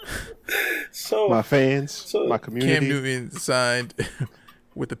 So my fans, my community. Cam Newton signed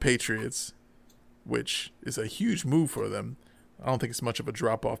with the Patriots, which is a huge move for them. I don't think it's much of a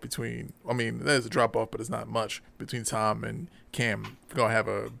drop-off between... I mean, there's a drop-off, but it's not much between Tom and Cam. If you're going to have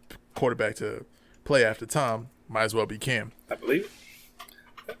a quarterback to play after Tom, might as well be Cam. I believe.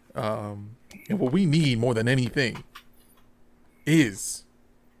 And what we need more than anything is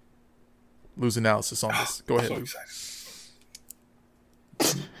Lou's analysis on this. Go ahead, So Lou. excited.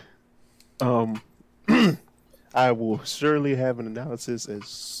 I will surely have an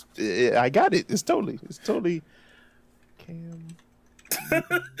analysis. I got it. It's totally Cam.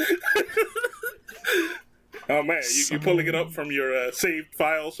 Oh man, you pulling it up from your saved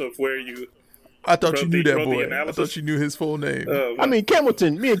files of where you. I thought you knew that wrote the boy. I analysis? thought you knew his full name. I mean, me and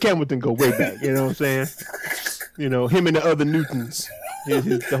Campbellton go way back. You know what I'm saying? You know, him and the other Newtons,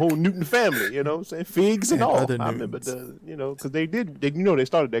 the whole Newton family. You know what I'm saying? Figs and all. other I remember because they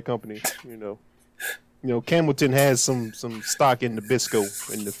started that company. You know, Campbellton has some stock in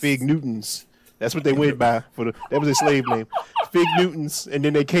Nabisco and the Fig Newtons. That's what they went by that was their slave name, Fig Newtons, and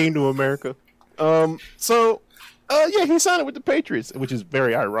then they came to America. Yeah, he signed it with the Patriots, which is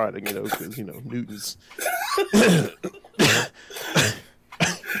very ironic, you know, because Newtons.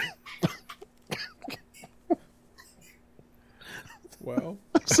 Wow.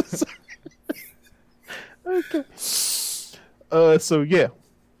 Okay. So yeah,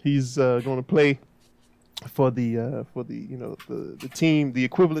 he's going to play for the team,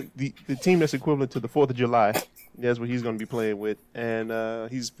 the team that's equivalent to the 4th of July. That's what he's going to be playing with, and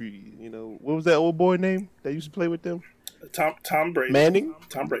what was that old boy name that used to play with them? Tom Brady. Manning?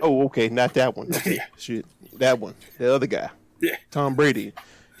 Tom Brady. Oh, okay, not that one. Okay. Shit, that one, the other guy. Yeah. Tom Brady.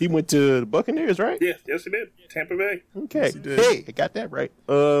 He went to the Buccaneers, right? Yes, he did. Tampa Bay. Okay. Yes, Hey, I got that right.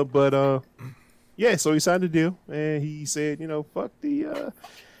 Yeah. So he signed a deal, and he said, fuck the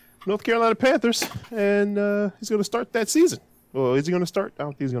North Carolina Panthers, and he's going to start that season. Well, is he going to start? I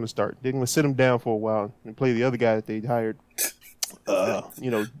don't think he's going to start. They're going to sit him down for a while and play the other guy that they hired,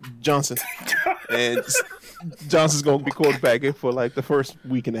 Johnson. And Johnson's going to be quarterbacking for like the first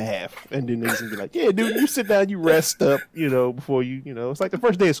week and a half. And then he's going to be like, yeah, dude, you sit down, you rest up, before you, it's like the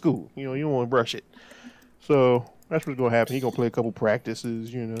first day of school. You don't want to rush it. So that's what's going to happen. He's going to play a couple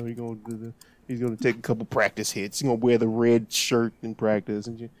practices, he's going to take a couple practice hits. He's going to wear the red shirt in practice.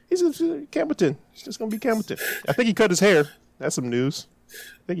 And he's Campbellton. He's just going to be Campbellton. I think he cut his hair. That's some news. I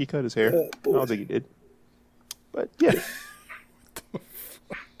think he cut his hair. I don't think he did. But yeah.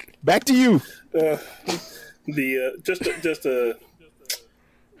 Back to you. Just a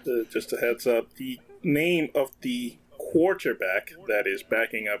heads up. The name of the quarterback that is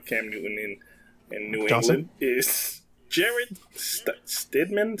backing up Cam Newton in New Johnson? England is Jared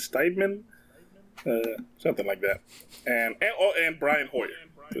Stidman, something like that, and Brian Hoyer,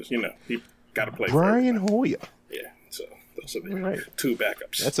 because he got to play. Brian Hoyer. Yeah, so those are the Right. two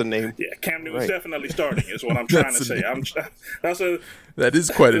backups. That's a name. Yeah, Cam Newton's Right. definitely starting. Is what I'm trying to say. That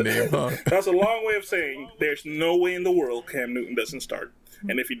is quite a name, huh? That's a long way of saying there's no way in the world Cam Newton doesn't start,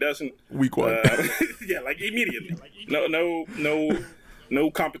 and if he doesn't, Week 1. yeah, like immediately.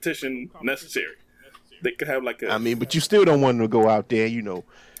 No competition necessary. They could have like a. I mean, but you still don't want him to go out there, no,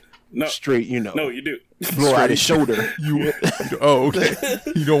 straight, No, you do. blow out his shoulder. Oh, okay.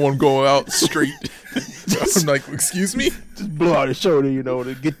 You don't want to go out straight. I'm like, excuse me? Just blow out his shoulder,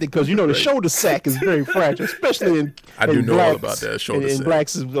 to get because the shoulder sack is very fragile, especially in. I do in know all blacks, about that shoulder in sack.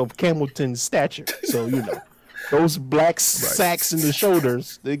 blacks of Campbellton's stature. So those black sacks in the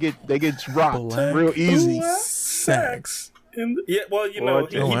shoulders, they get rocked Black real easy. Sacks. He wow.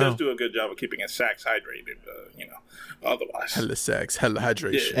 does do a good job of keeping his sacks hydrated. Otherwise, Hella sacks, hella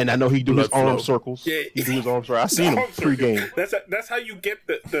hydration. And I know he do his Blood arm flow. circles. Yeah. He do his arm circles. I seen him Arm circle. pre-game. That's how you get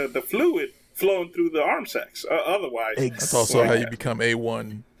the fluid flowing through the arm sacs. Otherwise, That's also how you become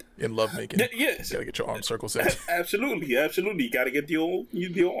A1 in lovemaking. Yes. You gotta get your arm circles in. Absolutely. You got to get the old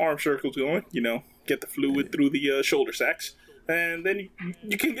arm circles going. Get the fluid through the shoulder sacs, and then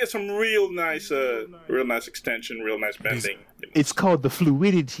you can get some real nice extension, real nice bending. It's called the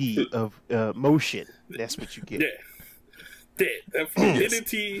fluidity of motion. That's what you get. Yeah. The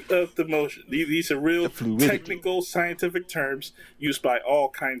fluidity of the motion. These are real fluidity. technical, scientific terms used by all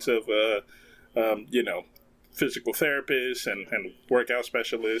kinds of, physical therapists and workout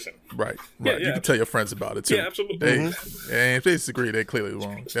specialists. And, Right. Yeah, You yeah. can tell your friends about it too. Yeah, absolutely. And if they disagree, they're clearly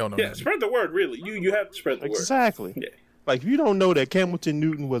wrong. They don't know. Yeah, nothing. spread the word. Really, you have to spread the word. Exactly. Yeah. Like if you don't know that Campbellton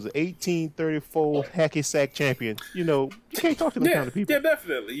Newton was an 1834 hacky sack champion, you can't talk to them kind of people. Yeah,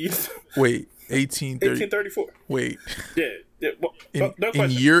 definitely. Wait, 1830. 1834. Wait, Yeah. Well, in no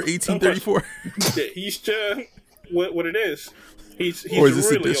question. year No 1834? question. Yeah, he's just what it is. He's Or is this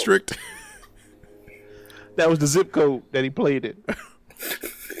really a district? That was the zip code that he played in.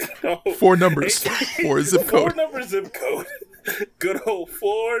 Old. Oh, 4 numbers. 4 zip code. 4-number zip code. Good old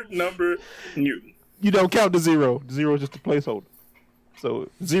 4-number Newton. You don't count the zero. The zero is just a placeholder. So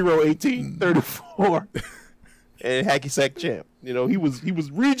 1834 and hacky sack champ. He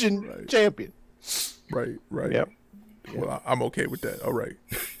was region champion. Right. Yep. Well, I'm okay with that. All right.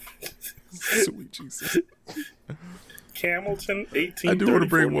 Sweet Jesus. Hamilton, 1834. I do want to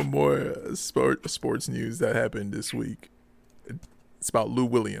bring one more sports news that happened this week. It's about Lou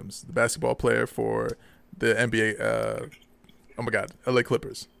Williams, the basketball player for the NBA. Oh my God, LA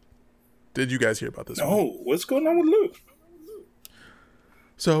Clippers. Did you guys hear about this? No, what's going on with Lou?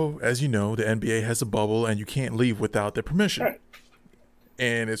 So, as you know, the NBA has a bubble, and you can't leave without their permission. Right.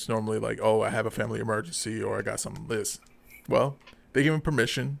 And it's normally like, oh, I have a family emergency, or I got some list. Well, they gave him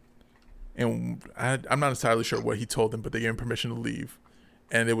permission, and I'm not entirely sure what he told them, but they gave him permission to leave.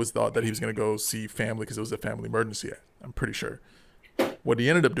 And it was thought that he was going to go see family because it was a family emergency. I'm pretty sure. What he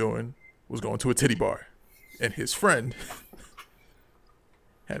ended up doing was going to a titty bar. And his friend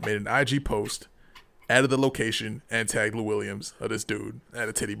had made an IG post, added the location, and tagged Lou Williams of this dude at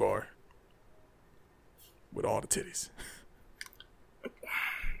a titty bar with all the titties.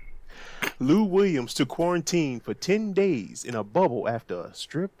 Lou Williams to quarantine for 10 days in a bubble after a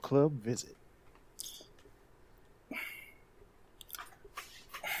strip club visit.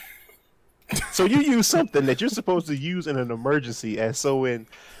 So you use something that you're supposed to use in an emergency as so in,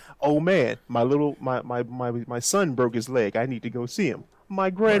 oh man, my son broke his leg. I need to go see him. My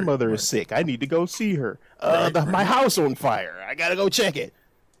grandmother is sick. I need to go see her. My house on fire. I gotta go check it.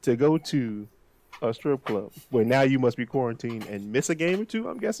 To go to a strip club where now you must be quarantined and miss a game or two,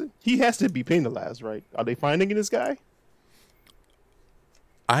 I'm guessing. He has to be penalized, right? Are they finding this guy?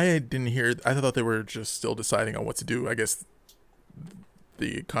 I didn't hear. I thought they were just still deciding on what to do. I guess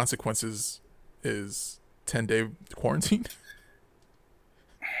the consequences is 10-day quarantine.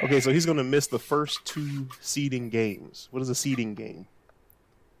 Okay, so he's going to miss the first 2 seeding games. What is a seeding game?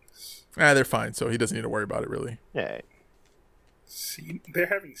 They're fine, so he doesn't need to worry about it, really. Yeah. They're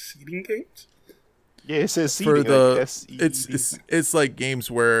having seeding games? Yeah, it says seeding. For the like it's like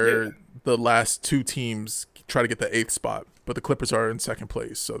games where the last 2 teams try to get the 8th spot, but the Clippers are in 2nd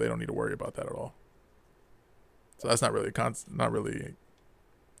place, so they don't need to worry about that at all. So that's not really not really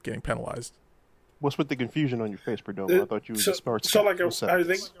getting penalized. What's with the confusion on your face, Perdomo? I thought you were the smart. So like, I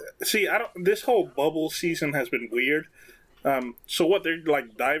think. See, I don't. This whole bubble season has been weird. So what? They're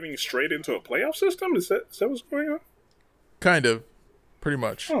like diving straight into a playoff system? Is that what's going on? Kind of, pretty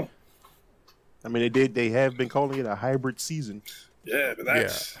much. Oh. I mean, they have been calling it a hybrid season. Yeah, but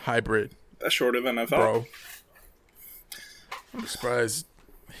that's hybrid. That's shorter than I thought. Bro, I'm surprised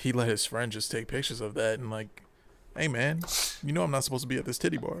he let his friend just take pictures of that and like, hey man, you know I'm not supposed to be at this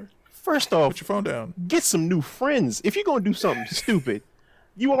titty bar. First off, put your phone down. Get some new friends. If you're gonna do something stupid,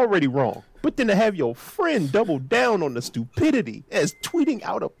 you already wrong. But then to have your friend double down on the stupidity as tweeting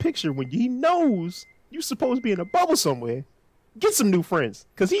out a picture when he knows you're supposed to be in a bubble somewhere, get some new friends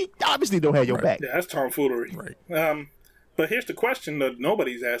because he obviously don't have your back. Yeah, that's tomfoolery. Right. But here's the question that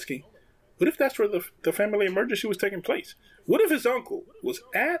nobody's asking: what if that's where the family emergency was taking place? What if his uncle was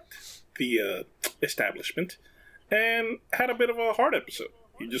at the establishment and had a bit of a heart episode?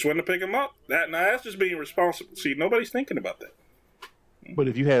 You just went to pick him up. That's just being responsible. See, nobody's thinking about that. But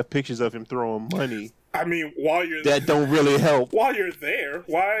if you have pictures of him throwing money, I mean, while you're that don't really help. While you're there,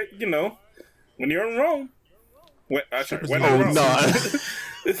 why when you're in Rome? When in Rome. No.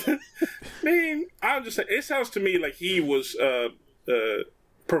 I mean, I'm just saying. It sounds to me like he was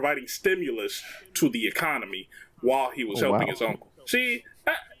providing stimulus to the economy while he was helping his uncle. See.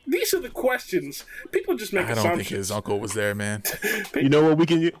 These are the questions. People just make assumptions. I don't think his uncle was there, man. You know what?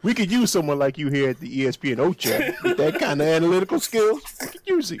 We could use someone like you here at the ESPN Ocha with that kind of analytical skills. We could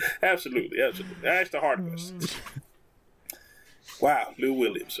use it. Absolutely. Ask the hard questions. Wow, Lou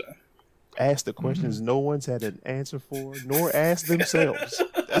Williams. Ask the questions no one's had an answer for, nor asked themselves.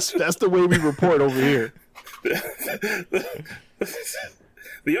 That's the way we report over here.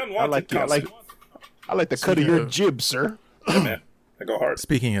 The unwanted. I like the cut of your jib, sir. Yeah, man. I go hard.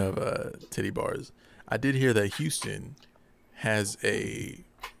 Speaking of titty bars, I did hear that Houston has a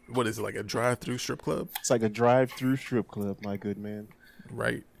drive-through strip club? It's like a drive-through strip club, my good man.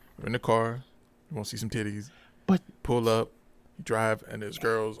 Right. You're in the car, you want to see some titties, but pull up, you drive, and there's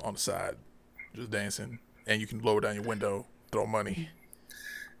girls on the side just dancing, and you can lower down your window, throw money,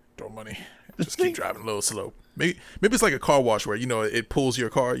 just keep driving a little slow. Maybe it's like a car wash where it pulls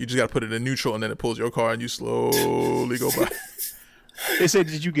your car. You just got to put it in neutral, and then it pulls your car, and you slowly go by. They said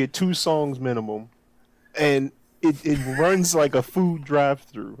that you get 2 songs minimum, and it runs like a food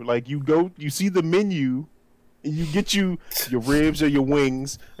drive-through. Like you see the menu, and you get your ribs or your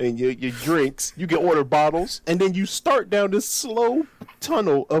wings and your drinks. You can order bottles, and then you start down this slow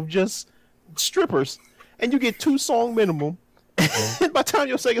tunnel of just strippers, and you get 2 song minimum. And by the time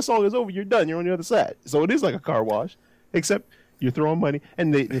your second song is over, you're done. You're on the other side. So it is like a car wash, except you're throwing money,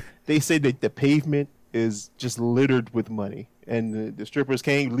 and they say that the pavement is just littered with money. And the strippers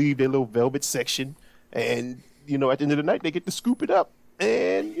can't leave their little velvet section, and you know, at the end of the night, they get to scoop it up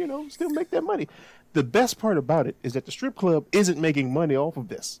and, you know, still make that money. The best part about it is that the strip club isn't making money off of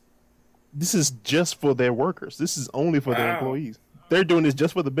this. This is just for their workers. This is only for their employees. They're doing this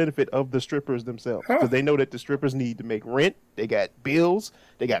just for the benefit of the strippers themselves, because they know that the strippers need to make rent. They got bills,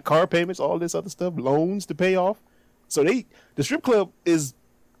 they got car payments, all this other stuff, loans to pay off. So the strip club is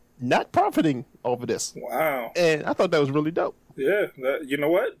not profiting off of this. Wow. And I thought that was really dope. Yeah, you know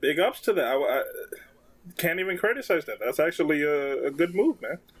what? Big ups to that. I can't even criticize that. That's actually a good move,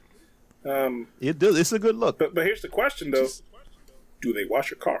 man. It does. It's a good look. But here's the question, though: do they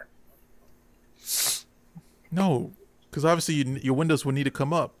wash your car? No, because obviously your windows will need to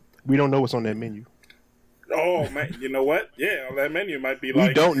come up. We don't know what's on that menu. Oh man, you know what? Yeah, on that menu might be We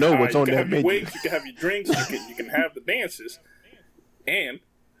like don't know what's on that menu. You can have your drinks, you can have the dances, and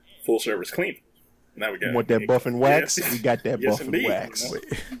full service cleaning. Now we got. You want that buff and wax? Yes. We got that Yes, buff and indeed. wax. You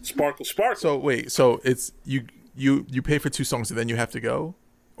know? Sparkle. So wait, so it's you pay for 2 songs and then you have to go,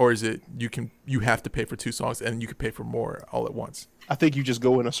 or is it you have to pay for 2 songs and you can pay for more all at once? I think you just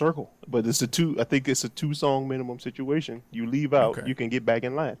go in a circle, but I think it's a 2-song minimum situation. You leave out, Okay. you can get back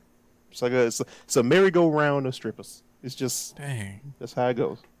in line. It's like it's a merry-go-round of strippers. It's just Dang, that's how it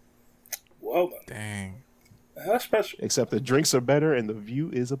goes. Well done. dang. That's special. Except the drinks are better and the view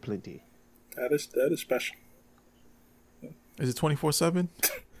is aplenty. That is special. Is it 24/7?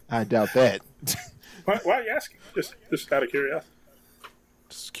 I doubt that. Why are you asking? Just out of curiosity.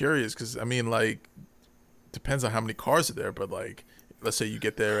 Just curious, because I mean, like, depends on how many cars are there, but like, let's say you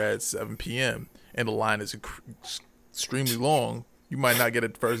get there at 7 p.m. and the line is extremely long, you might not get a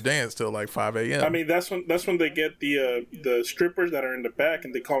first dance till like 5 a.m. I mean, that's when they get the strippers that are in the back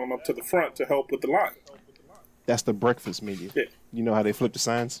and they call them up to the front to help with the line. That's the breakfast menu. Yeah. You know how they flip the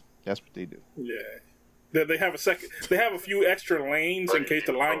signs? That's what they do. Yeah. They have a second. They have a few extra lanes in case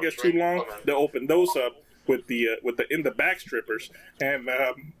the line gets too long. They'll open those up with the in the back strippers, and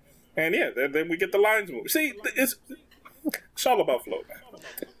yeah, then we get the lines moving. See, it's all about flow, man.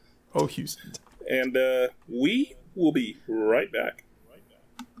 Oh, Houston. And we will be right back.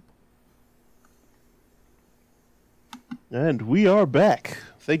 And we are back.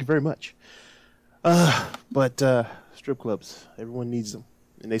 Thank you very much. But strip clubs, everyone needs them,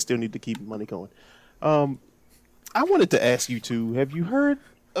 and they still need to keep money going. I wanted to ask you two, have you heard?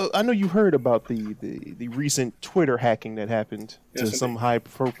 I know you heard about the recent Twitter hacking that happened to Yes, some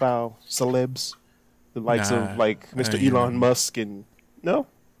high-profile celebs, the likes Nah, of like I Mr. ain't hear Elon nothing. Musk and no.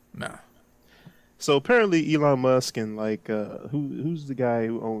 Nah. So apparently Elon Musk and like who's the guy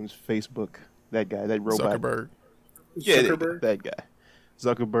who owns Facebook? That guy, that robot. Zuckerberg. Yeah, Zuckerberg? that guy.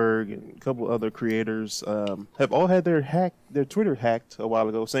 Zuckerberg and a couple other creators have all had their Twitter hacked a while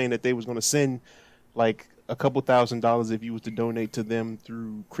ago, saying that they was going to send like a couple $1,000s if you was to donate to them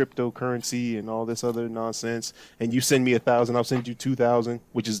through cryptocurrency and all this other nonsense. And you send me 1,000, I'll send you 2,000,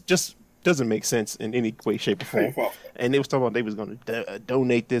 which is just doesn't make sense in any way, shape, or form. Well, And they was talking about they was going to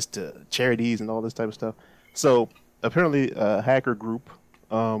donate this to charities and all this type of stuff. So apparently a hacker group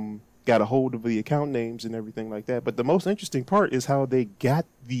got a hold of the account names and everything like that. But the most interesting part is how they got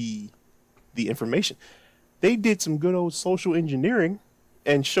the information. They did some good old social engineering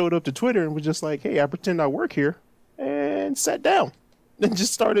and showed up to Twitter and was just like, hey, I pretend I work here, and sat down and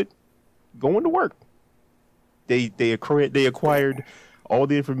just started going to work. They acquired all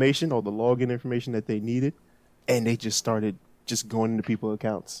the information, all the login information that they needed, and they just started just going into people's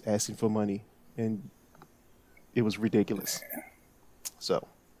accounts, asking for money, and it was ridiculous. So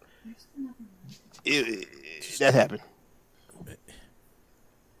that happened.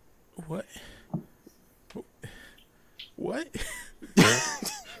 What? What?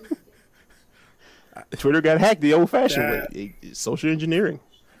 Twitter got hacked the old-fashioned way. Social engineering.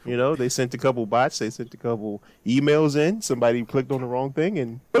 You know, they sent a couple bots, they sent a couple emails in, somebody clicked on the wrong thing,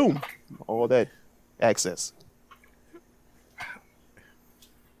 and boom, all that access.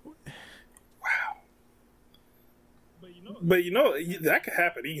 But you know, that could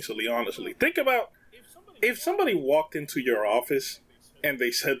happen easily, honestly. Think about if somebody walked into your office and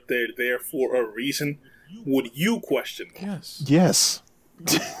they said they're there for a reason, would you question them? Yes. Yes.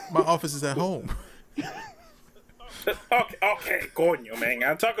 My office is at home. Okay, coño, man.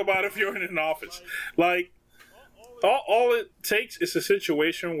 I'm talking about if you're in an office. Like, all it takes is a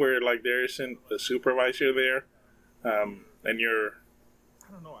situation where, like, there isn't a supervisor there, and you're...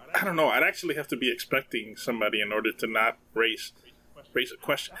 I don't know. I'd actually have to be expecting somebody in order to not raise a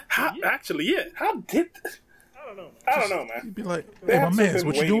question. How actually? Yeah. How did? I don't know, man. You'd be like, They hey, my have to man, have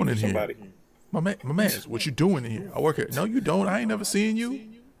what been you doing waiting in for here? somebody. My man, what you doing in here? I work here. No, you don't. I ain't never seen you.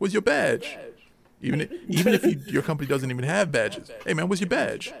 Where's your badge? Even if your company doesn't even have badges. Hey, man, where's your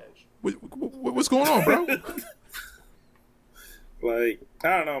badge? What's going on, bro? Like,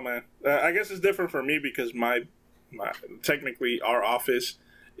 I don't know, man. I guess it's different for me because my technically our office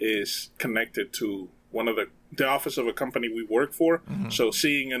is connected to one of the office of a company we work for. Mm-hmm. So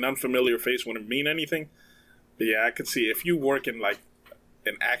seeing an unfamiliar face wouldn't mean anything. But yeah, I could see if you work in like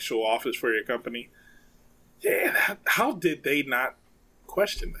an actual office for your company. Yeah, how did they not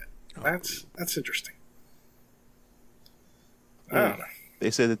question that? That's interesting. I don't know.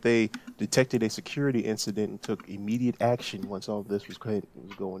 They said that they detected a security incident and took immediate action once all of this was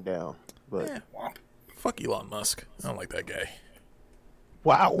going down. But fuck Elon Musk. I don't like that guy.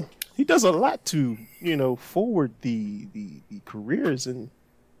 Wow, he does a lot to forward the careers and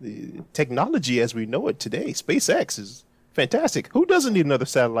the technology as we know it today. SpaceX is fantastic. Who doesn't need another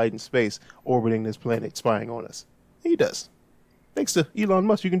satellite in space orbiting this planet, spying on us? He does. Thanks to Elon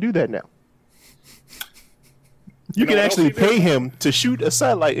Musk, you can do that now. You can actually pay him to shoot a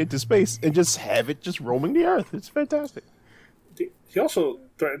satellite into space and just have it just roaming the Earth. It's fantastic. He also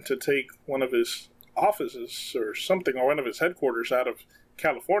threatened to take one of his offices or something, or one of his headquarters out of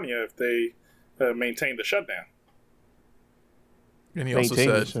California if they maintained a shutdown. And he also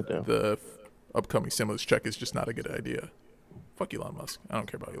said the upcoming stimulus check is just not a good idea. Fuck Elon Musk. I don't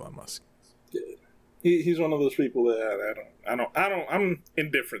care about Elon Musk. Yeah. He's one of those people that I'm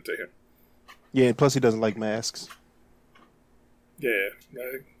indifferent to him. Yeah, and plus he doesn't like masks. Yeah,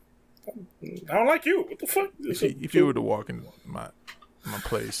 I don't like you. What the fuck? If you were to walk in my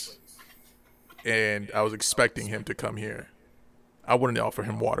place and I was expecting him to come here, I wouldn't offer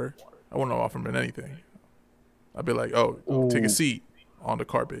him water. I wouldn't offer him anything. I'd be like, take a seat on the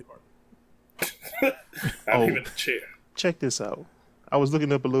carpet. Not even a chair. Check this out. I was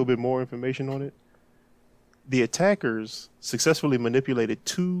looking up a little bit more information on it. The attackers successfully manipulated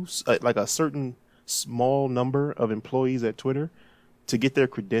a certain small number of employees at Twitter to get their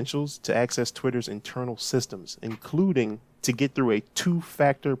credentials to access Twitter's internal systems, including to get through a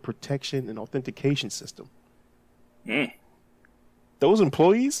 2-factor protection and authentication system. Those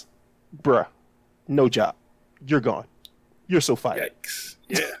employees, bruh, no job. You're gone. You're so fired. Yikes.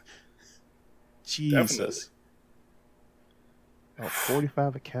 Yeah. Jesus.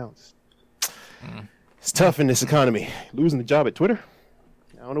 45 accounts. It's tough in this economy. Losing the job at Twitter.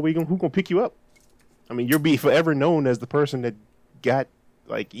 I don't know who's gonna pick you up. I mean, you'll be forever known as the person that got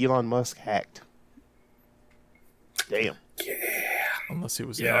Elon Musk hacked. Damn. Yeah. Unless he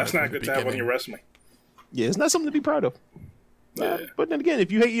was. Yeah, that's not good to have on your resume. Yeah, it's not something to be proud of. Yeah. But then again,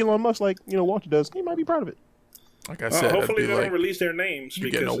 if you hate Elon Musk like Walter does, he might be proud of it. Like I said, hopefully they don't release their names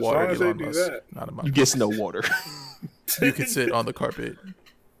because no as water, long as they Elon do Musk, that, not in my you get no water. You can sit on the carpet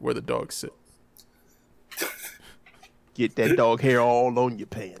where the dogs sit. Get that dog hair all on your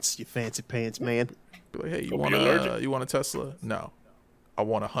pants, you fancy pants, man. Be like, hey, you want a Tesla? No, I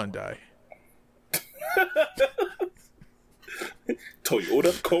want a Hyundai.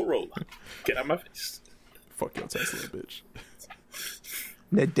 Toyota Corolla. Get out my face. Fuck your Tesla, bitch.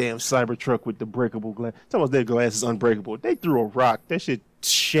 That damn Cybertruck with the breakable glass. Some of their glass is unbreakable. They threw a rock. That shit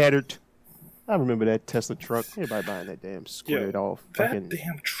shattered. I remember that Tesla truck. Everybody buying that damn squared off. That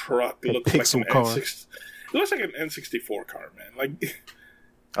damn truck looks like an N64. It looks like an N64 car, man. Like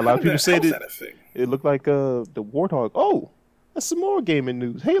a lot of people say that it looked like the Warthog. Oh, that's some more gaming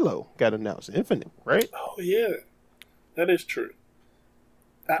news. Halo got announced. Infinite, right? Oh yeah, that is true.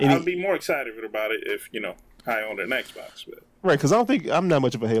 I'd be more excited about it if I owned an Xbox. But. Right, because I'm not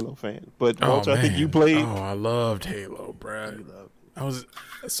much of a Halo fan. But Walter, I think you played. Oh, I loved Halo, bro. I was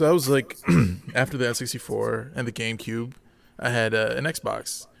like after the N64 and the GameCube, I had an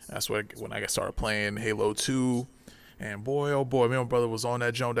Xbox. That's when I started playing Halo 2, and boy, oh boy, me and my brother was on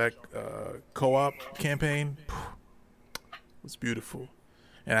that co-op campaign. It was beautiful,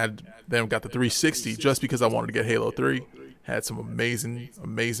 and I then got the 360 just because I wanted to get Halo 3. Had some amazing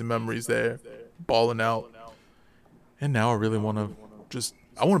memories there, balling out, and now I really want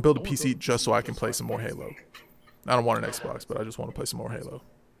to build a PC just so I can play some more Halo. I don't want an Xbox, but I just want to play some more Halo.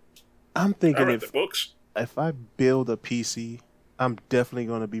 I'm thinking if I build a PC, I'm definitely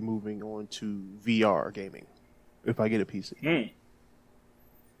going to be moving on to VR gaming if I get a PC.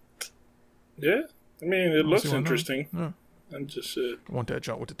 Yeah, I mean, it looks interesting. Yeah. I'm just I want that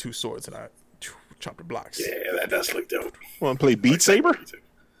jump with the 2 swords and I chop the blocks. Yeah, that does look dope. Want to play Beat Saber?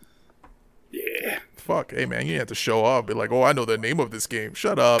 Yeah. Fuck, hey man, you have to show off. Be like, oh, I know the name of this game.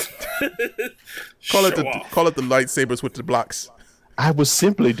 Shut up. Call it the lightsabers with the blocks. I was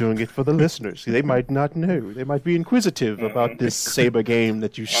simply doing it for the listeners. They might not know. They might be inquisitive about this Saber game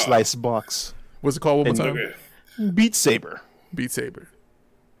that you slice blocks. What's it called one more time? Okay. Beat Saber. Beat Saber.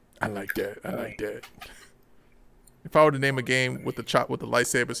 I like that. If I were to name a game with the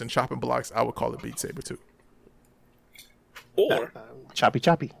lightsabers and chopping blocks, I would call it Beat Saber 2. Or Choppy.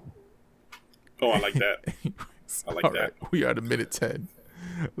 oh, I like that. I like All that. right, we are at a minute 10.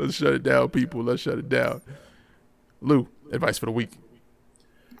 Let's shut it down, people. Let's shut it down. Lou, advice for the week.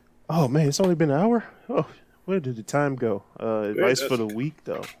 Oh man, it's only been an hour. Oh, where did the time go? Advice for the that's- week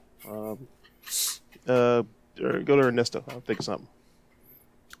though. Go to Ernesto. I'll think of something.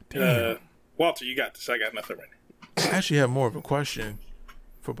 Walter, you got this. I got nothing right now. I actually have more of a question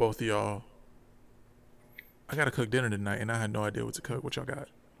for both of y'all. I gotta cook dinner tonight, and I had no idea what to cook. What y'all got?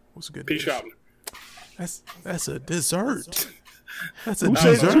 What's a good Peach dish? cobbler. That's a dessert. That's a Who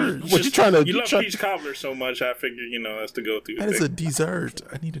said dessert. What you trying to? You love try- peach cobbler so much, I figured that's the go-to. That is a thing. dessert.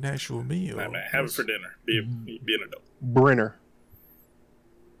 I need an actual meal. Nah, man, have it for dinner. Be an adult. Brenner.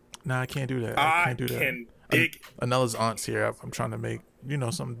 Nah, I can't do that. I I can't do that. can dig. Anella's aunt's here. I'm trying to make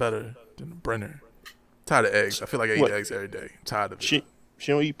something better than a Brenner. Tired of eggs. I feel like I eat What? eggs every day. I'm tired of it. She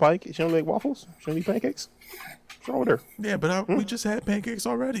don't eat pike. She don't like waffles. She don't eat pancakes. What's wrong with her? Yeah, but we just had pancakes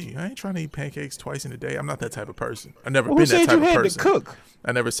already. I ain't trying to eat pancakes twice in a day. I'm not that type of person. I've never Who been that said type you of had person. to cook?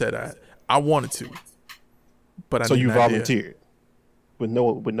 I never said I wanted to, but I So need you an idea. volunteered with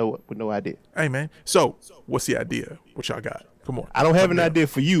no idea. Hey man, so what's the idea? What y'all got? Come on. I don't have an Let me know. idea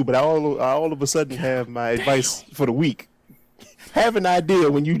for you, but I all of a sudden have my advice for the week. Have an idea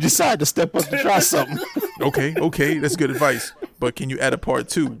when you decide to step up to try something. Okay, that's good advice. But can you add a part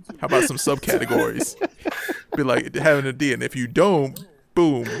 2? How about some subcategories? Be like, have an idea, and if you don't,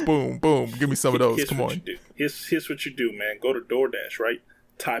 boom, boom, boom. Give me some of those. Here's Come what on. you do. Here's what you do, man. Go to DoorDash, right?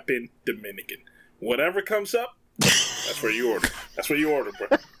 Type in Dominican. Whatever comes up, that's where you order. That's where you order, bro.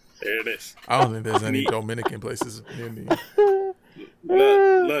 There it is. I don't think there's any Dominican places near me.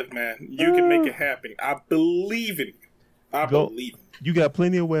 Look, man. You can make it happen. I believe in you. I Go. believe in you. You got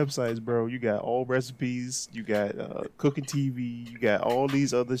plenty of websites, bro. You got all recipes. You got cooking TV. You got all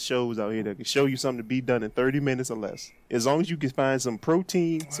these other shows out here that can show you something to be done in 30 minutes or less. As long as you can find some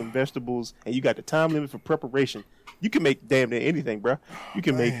protein, some vegetables, and you got the time limit for preparation, you can make damn near anything, bro. You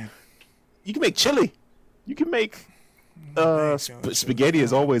can make chili. You can make spaghetti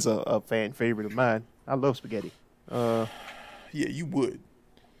is always a fan favorite of mine. I love spaghetti. Yeah, you would.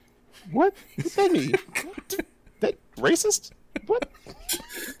 What? What's that mean? That racist? What?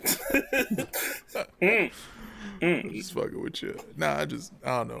 Just fucking with you. Nah, I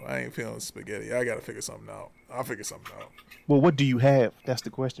don't know. I ain't feeling spaghetti. I gotta figure something out. I'll figure something out. Well, what do you have? That's the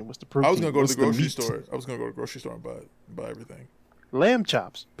question. What's the protein? I was gonna go to What's the grocery meat? store. I was gonna go to the grocery store and buy everything. Lamb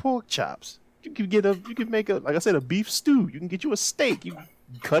chops, pork chops. You can make like I said, a beef stew. You can get you a steak. You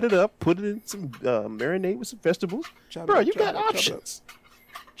cut it up, put it in some marinade with some vegetables. Bro, you got options.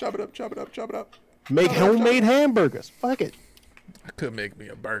 Chop it up. Make homemade hamburgers. Fuck it. I could make me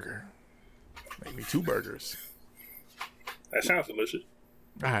a burger. Make me 2 burgers. That sounds delicious.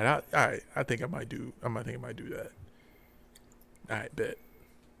 All right. I think I might do that. All right, bet.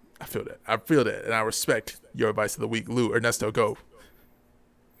 I feel that, and I respect your advice of the week, Lou. Ernesto, go.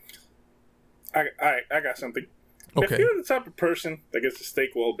 I got something. Okay. If you're the type of person that gets a steak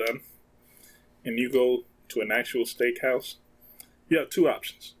well done, and you go to an actual steakhouse, you have 2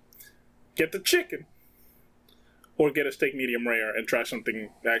 options: get the chicken, or get a steak medium rare and try something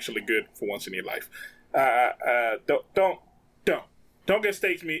actually good for once in your life. Don't get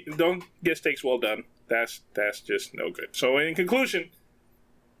steaks. Don't get steaks well done. That's just no good. So in conclusion,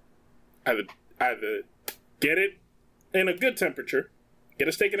 either get it in a good temperature, get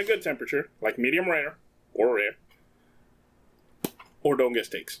a steak in a good temperature, like medium rare or rare, or don't get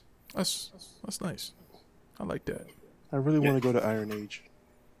steaks. That's nice. I like that. I really want to go to Iron Age.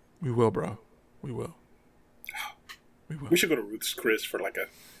 We will, bro. We will. We should go to Ruth's Chris for like a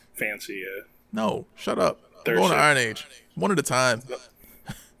fancy. No, shut up. Third Going to shift. Iron Age. One at a time.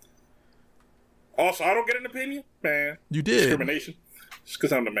 Also, I don't get an opinion, man. You did. Discrimination. Just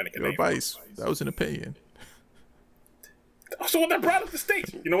because I'm Dominican. Your advice. That was an opinion. So when that brought up the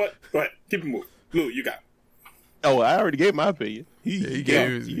states, you know what? Go ahead, keep it moving. Lou, you got it. Oh, I already gave my opinion. He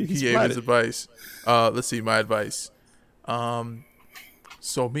gave his advice. Let's see, my advice.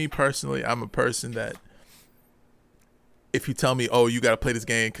 So me personally, I'm a person that if you tell me, oh, you got to play this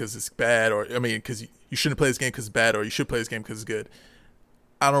game because it's bad, or because you shouldn't play this game because it's bad, or you should play this game because it's good,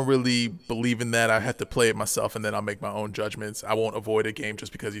 I don't really believe in that. I have to play it myself, and then I'll make my own judgments. I won't avoid a game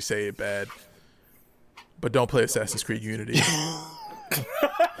just because you say it's bad. But don't play Assassin's Creed Unity.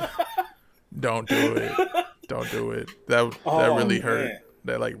 Don't do it. Don't do it. That really hurt. Man.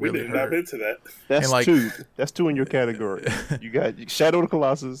 That We really didn't dive hurt. into that. That's And, like- 2. That's 2 in your category. You got Shadow of the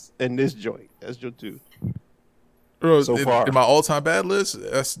Colossus and this joint. That's your 2. Bro, so far. in my all-time bad list,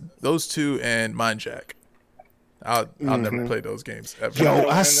 that's those 2 and Mind Jack. I'll never play those games ever.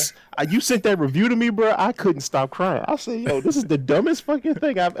 Yo, you sent that review to me, bro. I couldn't stop crying. I said, yo, this is the dumbest fucking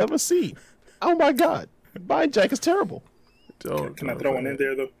thing I've ever seen. Oh my god, Mind Jack is terrible. Can I throw one in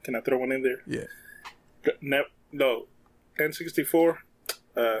there though? Can I throw one in there? Yeah. No. N64,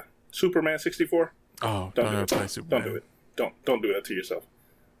 Superman 64. Oh, don't ever play Superman. Don't do it. Don't do that to yourself.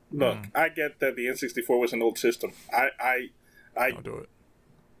 Look, I get that the N64 was an old system. I don't do it.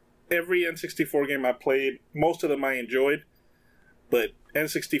 Every N64 game I played, most of them I enjoyed, but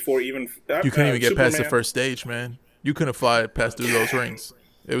N64 even you couldn't even get past the first stage, man. You couldn't fly past through those rings.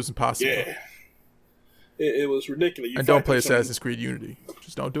 It was impossible. Yeah, it was ridiculous. And don't play Assassin's Creed Unity.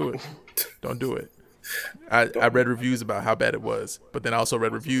 Just don't do it. Don't do it. I read reviews about how bad it was, but then I also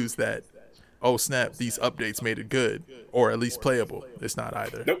read reviews that, oh snap, these updates made it good, or at least playable. It's not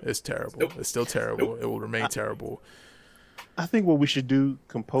either. Nope. It's terrible. Nope. It's still terrible. Nope. It will remain terrible. I think what we should do,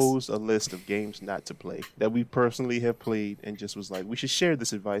 compose a list of games not to play that we personally have played, and just was like, we should share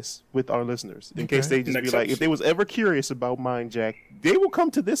this advice with our listeners in case they just be like, if they was ever curious about Mind Jack, they will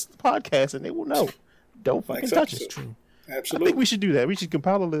come to this podcast and they will know. Don't fucking touch it. True. Absolutely. I think we should do that. We should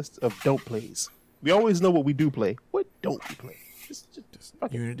compile a list of don't plays. We always know what we do play. What don't we play? Just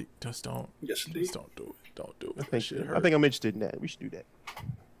Unity. Just don't. Yes, indeed. Just don't do it. Don't do it. I think I'm interested in that. We should do that.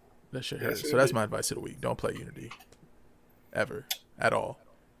 That shit hurts. So that's my advice of the week. Don't play Unity. Ever. At all.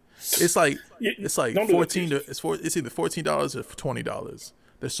 It's like it's either $14 or $20.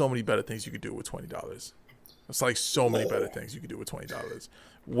 There's so many better things you could do with $20. It's like so many better things you could do with $20.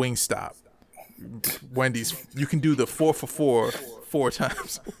 Wingstop, Wendy's. You can do the 4 for 4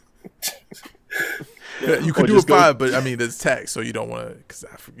 times. You could do a 5, but I mean there's tax, so you don't want to. Because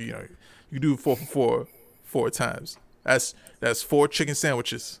you do 4 for 4 times. That's 4 chicken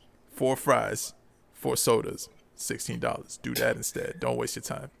sandwiches, 4 fries, 4 sodas. $16. Do that instead. Don't waste your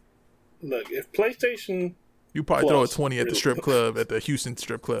time. Look, if PlayStation, you probably throw a 20 at the strip club, at the Houston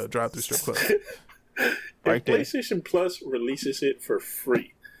strip club, drive-through strip club. If PlayStation Plus releases it for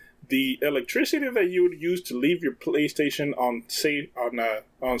free, the electricity that you would use to leave your PlayStation on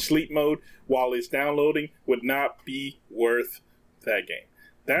sleep mode while it's downloading would not be worth that game.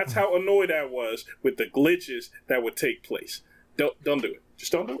 That's how annoyed I was with the glitches that would take place. Don't do it.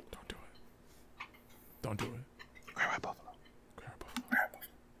 Just don't do it. Don't do it. Don't do it. Grab Buffalo.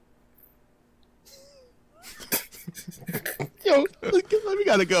 Yo, we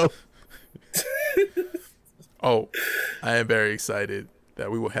gotta go. Oh, I am very excited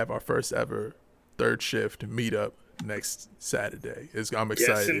that we will have our first ever third shift meetup next Saturday. I'm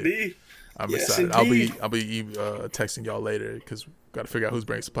excited. Yes, indeed. I'm excited. Indeed. I'll be texting y'all later because we got to figure out who's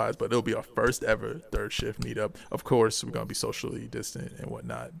bringing supplies. But it'll be our first ever third shift meetup. Of course, we're gonna be socially distant and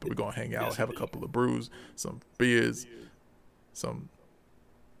whatnot, but we're gonna hang out, have a couple of brews, some beers, some.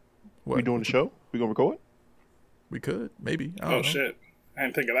 What? We doing the show? We gonna record? We could maybe. I don't know. Shit! I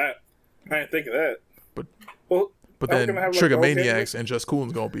didn't think of that. But then Trigger Maniacs and Just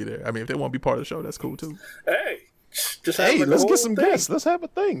Cool's gonna be there. I mean, if they want to be part of the show, that's cool too. Hey, let's get some guests. Let's have a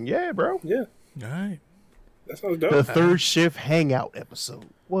thing. Yeah, bro. Yeah. All right. That sounds dope. The third shift hangout episode.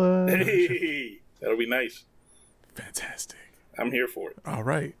 What? Hey, that'll be nice. Fantastic. I'm here for it. All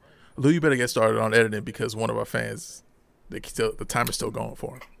right, Lou, you better get started on editing because one of our fans, the timer's still going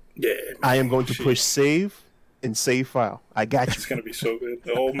for him. Yeah. I am going to push save and save file. I got you. It's gonna be so good.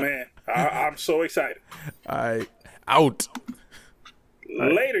 Oh man, I'm so excited. All right, out.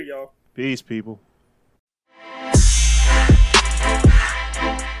 Later, y'all. Peace, people.